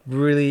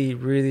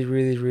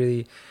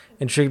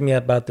intrigued me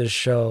about this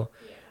show.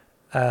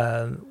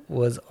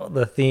 Was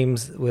the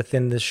themes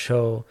within this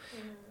show,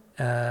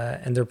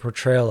 and their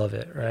portrayal of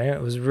it. Right,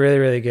 it was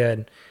really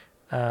good.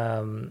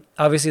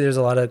 Obviously, there's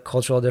a lot of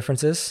cultural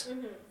differences,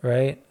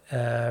 right?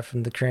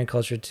 From the Korean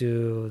culture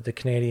to the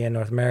Canadian,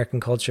 North American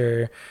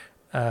culture,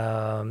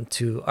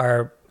 to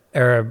our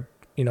Arab,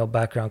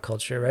 background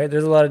culture, right?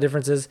 There's a lot of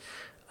differences,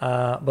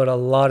 but a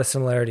lot of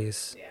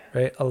similarities,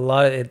 right? A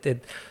lot of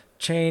it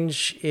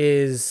change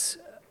is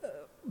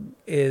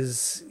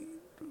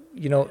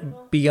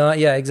beyond.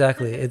 Yeah,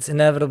 exactly. It's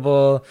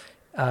inevitable.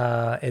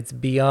 It's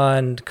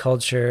beyond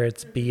culture.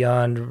 It's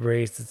beyond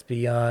race. It's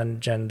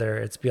beyond gender.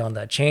 It's beyond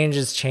that. Change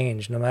is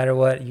change. No matter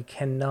what, you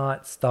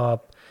cannot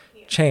stop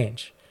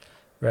change,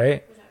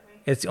 right?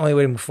 Exactly. It's the only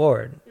way to move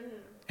forward,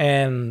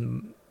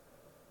 and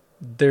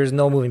there's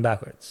no moving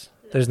backwards.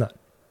 There's not.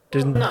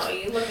 No,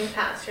 you're looking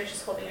past. You're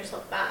just holding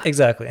yourself back.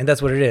 Exactly, and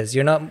that's what it is.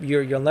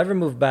 You'll never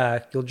move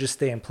back. You'll just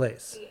stay in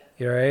place.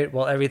 You're right.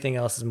 While everything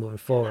else is moving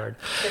forward.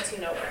 Gets you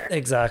nowhere.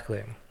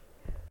 Exactly,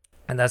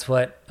 and that's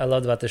what I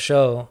loved about the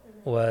show,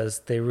 was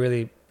they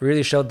really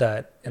showed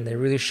that, and they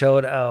really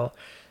showed how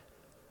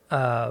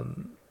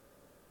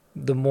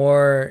the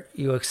more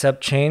you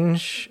accept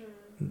change,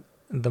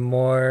 the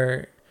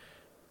more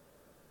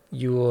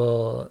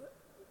you'll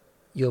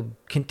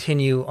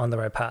continue on the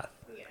right path.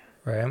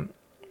 Right.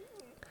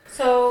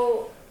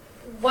 So,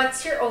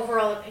 what's your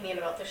overall opinion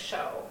about the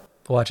show?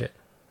 Watch it.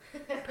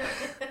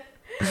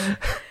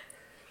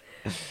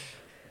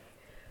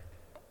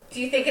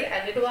 Do you think it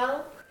ended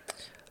well?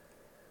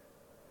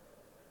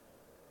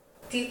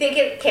 Do you think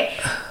it... Okay,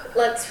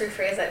 let's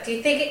rephrase that. Do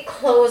you think it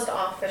closed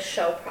off the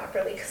show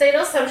properly? Because I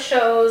know some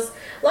shows,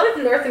 a lot of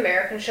North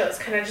American shows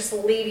kind of just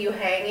leave you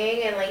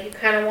hanging and like you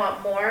kind of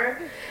want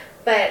more.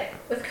 But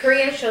with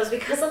Korean shows,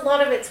 because a lot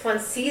of it's one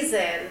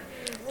season,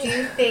 do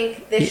you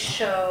think this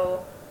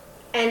show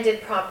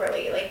ended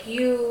properly? Like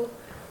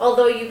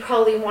although you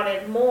probably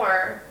wanted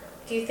more,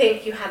 do you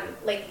think you had,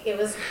 like, it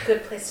was a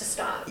good place to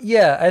stop?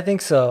 Yeah, I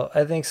think so.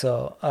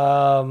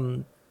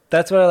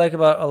 That's what I like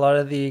about a lot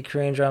of the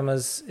Korean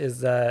dramas, is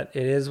that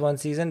it is one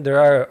season.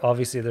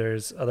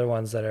 There's other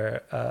ones that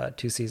are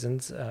 2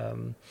 seasons.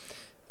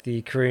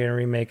 The Korean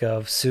remake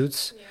of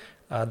Suits,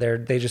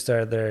 they just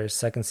started their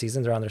second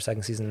season. They're on their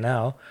second season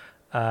now.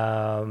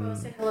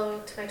 Say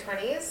hello to my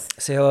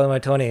 20s. Say hello to my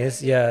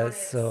 20s. Yeah,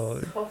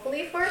 so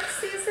hopefully 4th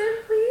season,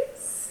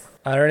 please.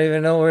 I don't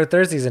even know where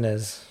 3rd season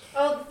is.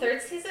 Oh, the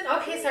 3rd season?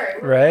 Okay,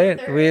 sorry. Right?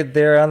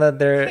 They're on the.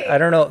 Okay, I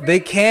don't know. They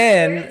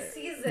can.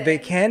 Season. They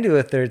can do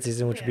a 3rd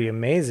season, which would be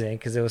amazing,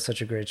 because it was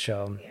such a great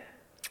show.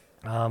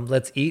 Yeah.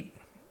 Let's Eat.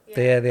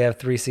 Yeah. They have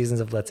 3 seasons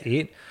of Let's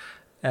Eat.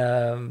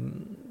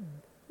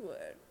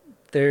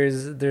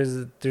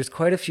 There's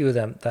quite a few of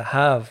them that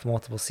have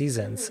multiple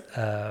seasons.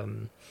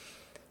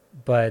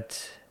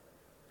 But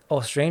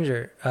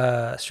Strangers.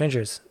 That's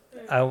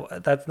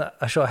not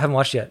a show I haven't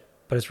watched yet,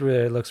 but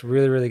it looks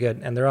really good,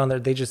 and they're on there.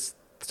 They just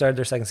started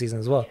their second season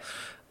as well.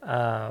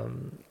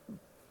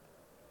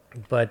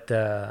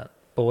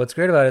 But what's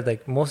great about it,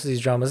 like most of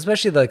these dramas,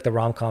 especially like the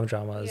rom-com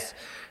dramas,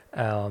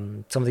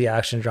 some of the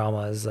action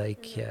dramas,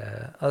 like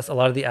a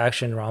lot of the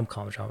action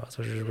rom-com dramas,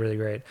 which is really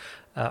great,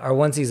 are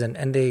one season,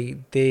 and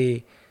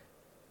they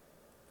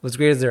what's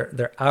great is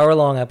they're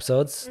hour-long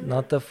episodes,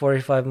 not the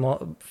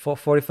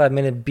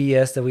 45-minute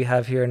BS that we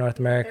have here in North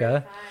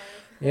America.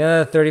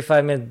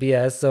 35-minute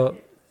BS. So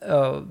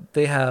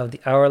they have the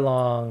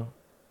hour-long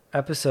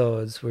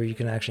episodes where you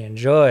can actually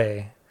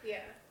enjoy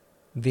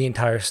the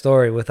entire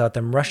story without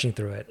them rushing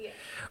through it.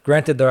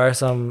 Granted, there are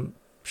some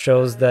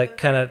shows that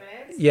kind of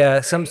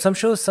some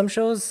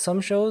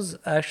shows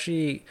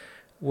actually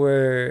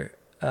were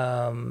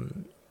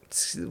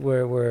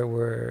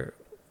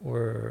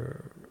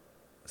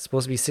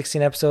supposed to be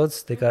 16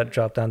 episodes. They got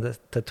dropped down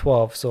to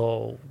 12,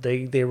 so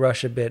they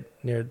rush a bit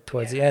near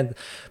towards the end,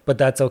 but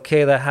that's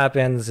okay. That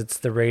happens. It's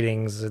the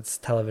ratings. It's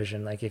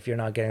television. Like, if you're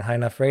not getting high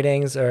enough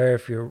ratings, or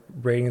if your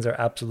ratings are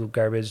absolute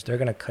garbage, they're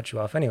gonna cut you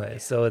off anyway.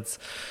 So it's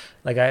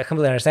like, I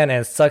completely understand,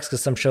 and it sucks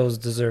because some shows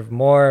deserve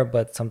more,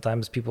 but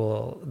sometimes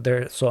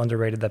they're so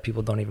underrated that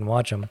people don't even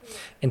watch them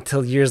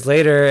until years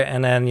later,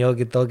 and then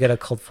they'll get a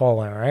cult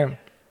following, right?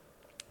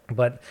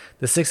 But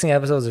the 16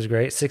 episodes is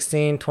great.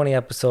 16, 20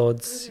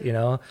 episodes,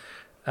 I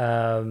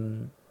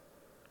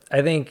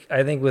think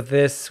with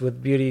this,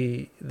 with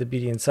The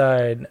Beauty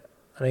Inside,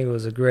 I think it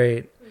was a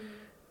great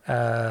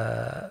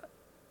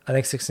I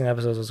think 16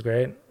 episodes was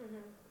great.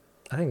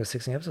 I think it was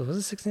 16 episodes. Was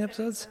it 16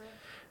 episodes?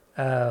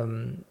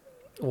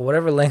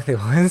 Whatever length it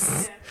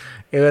was,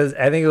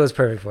 I think it was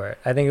perfect for it.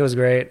 I think it was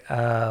great.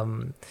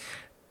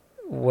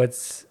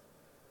 What's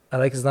I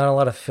like is not a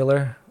lot of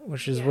filler,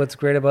 which is what's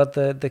great about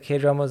the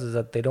K-dramas, is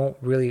that they don't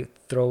really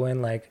throw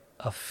in like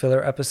a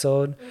filler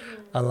episode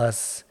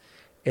unless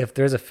if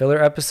there's a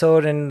filler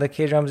episode in the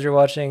K-dramas you're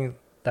watching,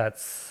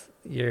 that's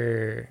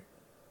you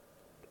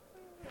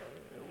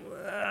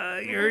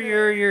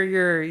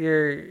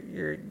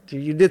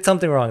did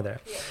something wrong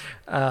there.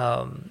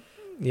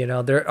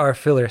 There are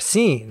filler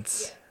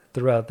scenes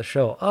throughout the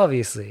show.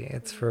 Obviously,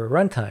 it's for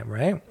runtime,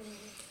 right?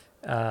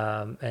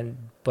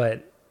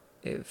 But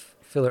if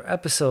filler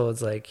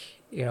episodes like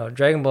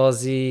Dragon Ball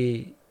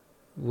Z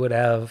would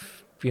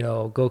have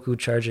Goku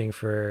charging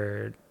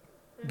for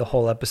the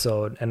whole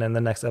episode, and then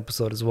the next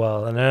episode as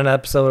well, and then an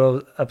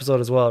episode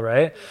as well,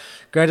 right?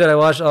 Granted, I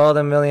watched all of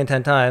them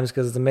 1,000,010 times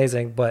because it's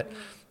amazing, but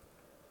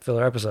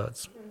filler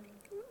episodes.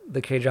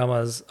 The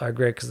K-dramas are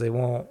great because they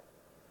won't,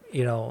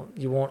 you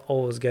won't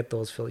always get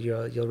those filler.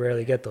 You'll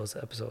rarely get those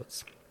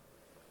episodes.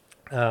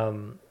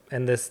 And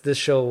this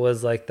show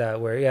was like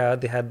that, where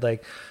they had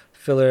like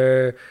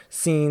filler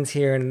scenes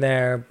here and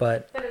there,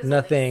 but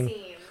nothing.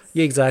 Like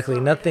yeah, exactly.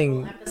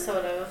 Nothing.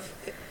 Episode of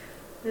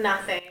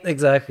nothing.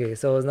 Exactly.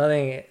 So it was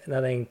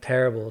nothing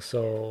terrible.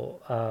 So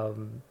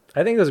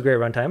I think it was a great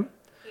runtime.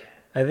 Yeah.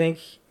 I think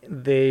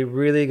they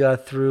really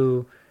got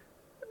through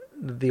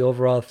the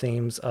overall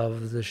themes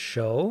of the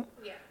show.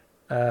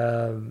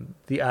 Yeah.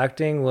 The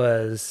acting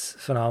was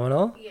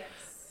phenomenal. Yes.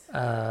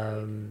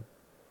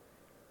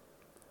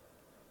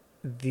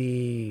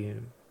 The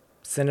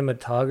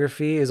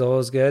cinematography is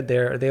always good.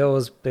 They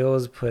always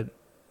put,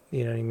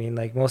 you know what I mean?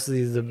 Like most of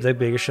these the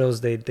bigger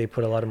shows, they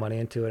put a lot of money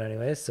into it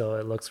anyway, so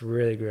it looks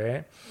really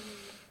great.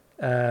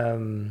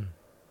 Granted,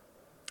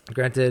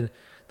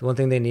 the one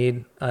thing they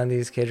need on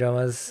these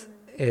K-dramas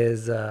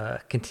is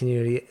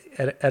continuity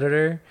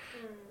editor,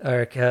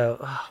 or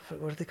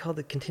what are they called?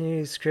 The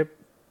continuity script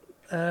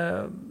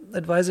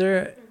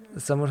advisor.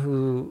 Someone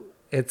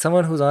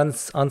who's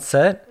on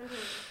set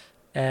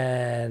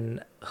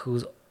and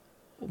who's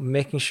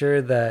making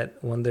sure that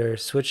when they're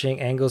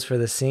switching angles for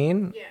the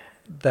scene,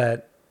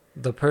 that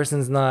the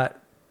person's not,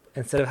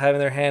 instead of having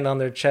their hand on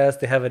their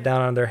chest, they have it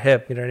down on their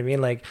hip. You know what I mean?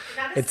 Like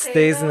it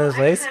stays in this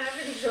place. I kind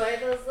of enjoy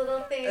those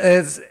little things.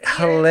 It's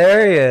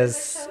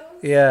hilarious.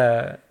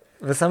 Yeah.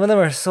 But some of them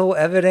are so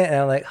evident, and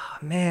I'm like, oh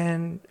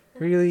man,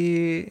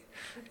 really?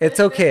 It's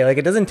okay. Like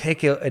it doesn't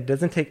take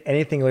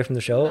anything away from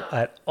the show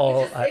at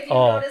all. If you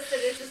notice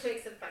it just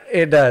makes it funny.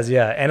 It does,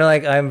 yeah. And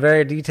like I'm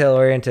very detail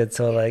oriented,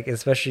 so like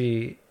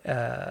especially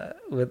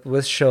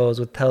with shows,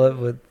 with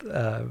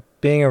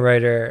being a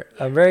writer,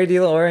 I'm very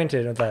detail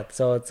oriented with that.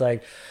 So it's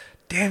like,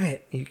 damn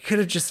it, you could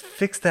have just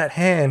fixed that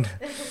hand.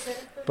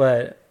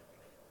 But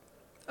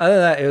other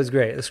than that, it was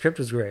great. The script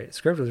was great. The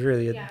script was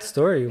really good. The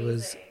story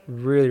was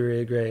really,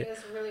 really great. It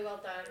was really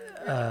well done.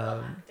 Really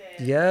well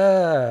acted.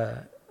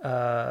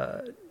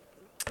 Yeah.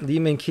 Lee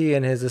Min-ki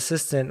and his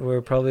assistant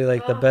were probably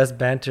like the best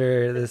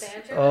banter. The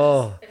banter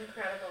was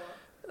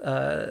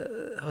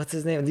incredible. What's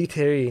his name? Lee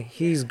Terry.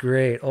 He's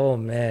great. Oh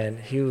man,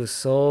 he was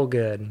so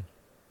good.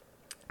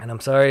 And I'm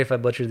sorry if I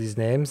butchered these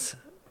names,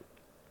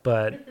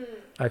 but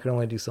I can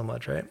only do so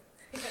much, right?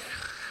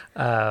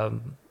 But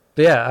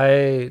yeah,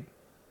 I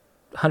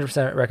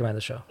 100% recommend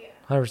the show.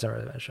 100%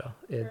 recommend the show.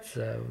 It's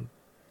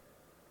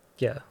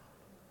yeah,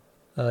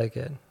 I like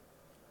it.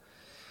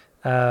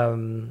 I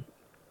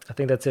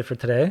think that's it for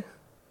today.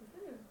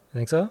 I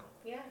think so.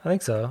 Yeah. I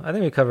think so. I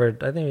think we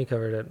covered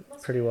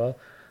it pretty well.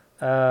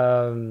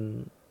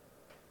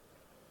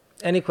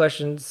 Any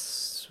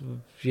questions?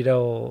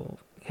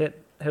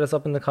 Hit us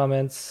up in the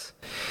comments.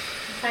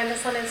 Find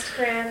us on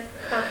Instagram,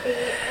 Coffee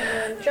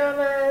and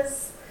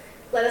Dramas.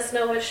 Let us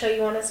know what show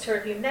you want us to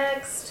review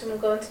next, and we'll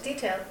go into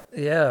detail.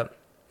 Yeah,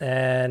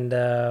 and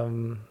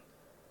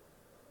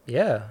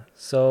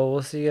so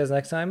we'll see you guys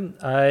next time.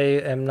 I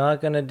am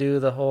not gonna do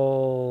the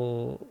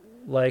whole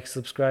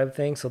subscribe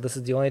thing, so this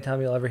is the only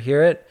time you'll ever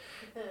hear it.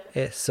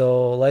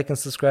 So like and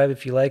subscribe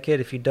if you like it.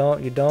 If you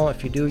don't, you don't.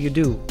 If you do, you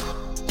do.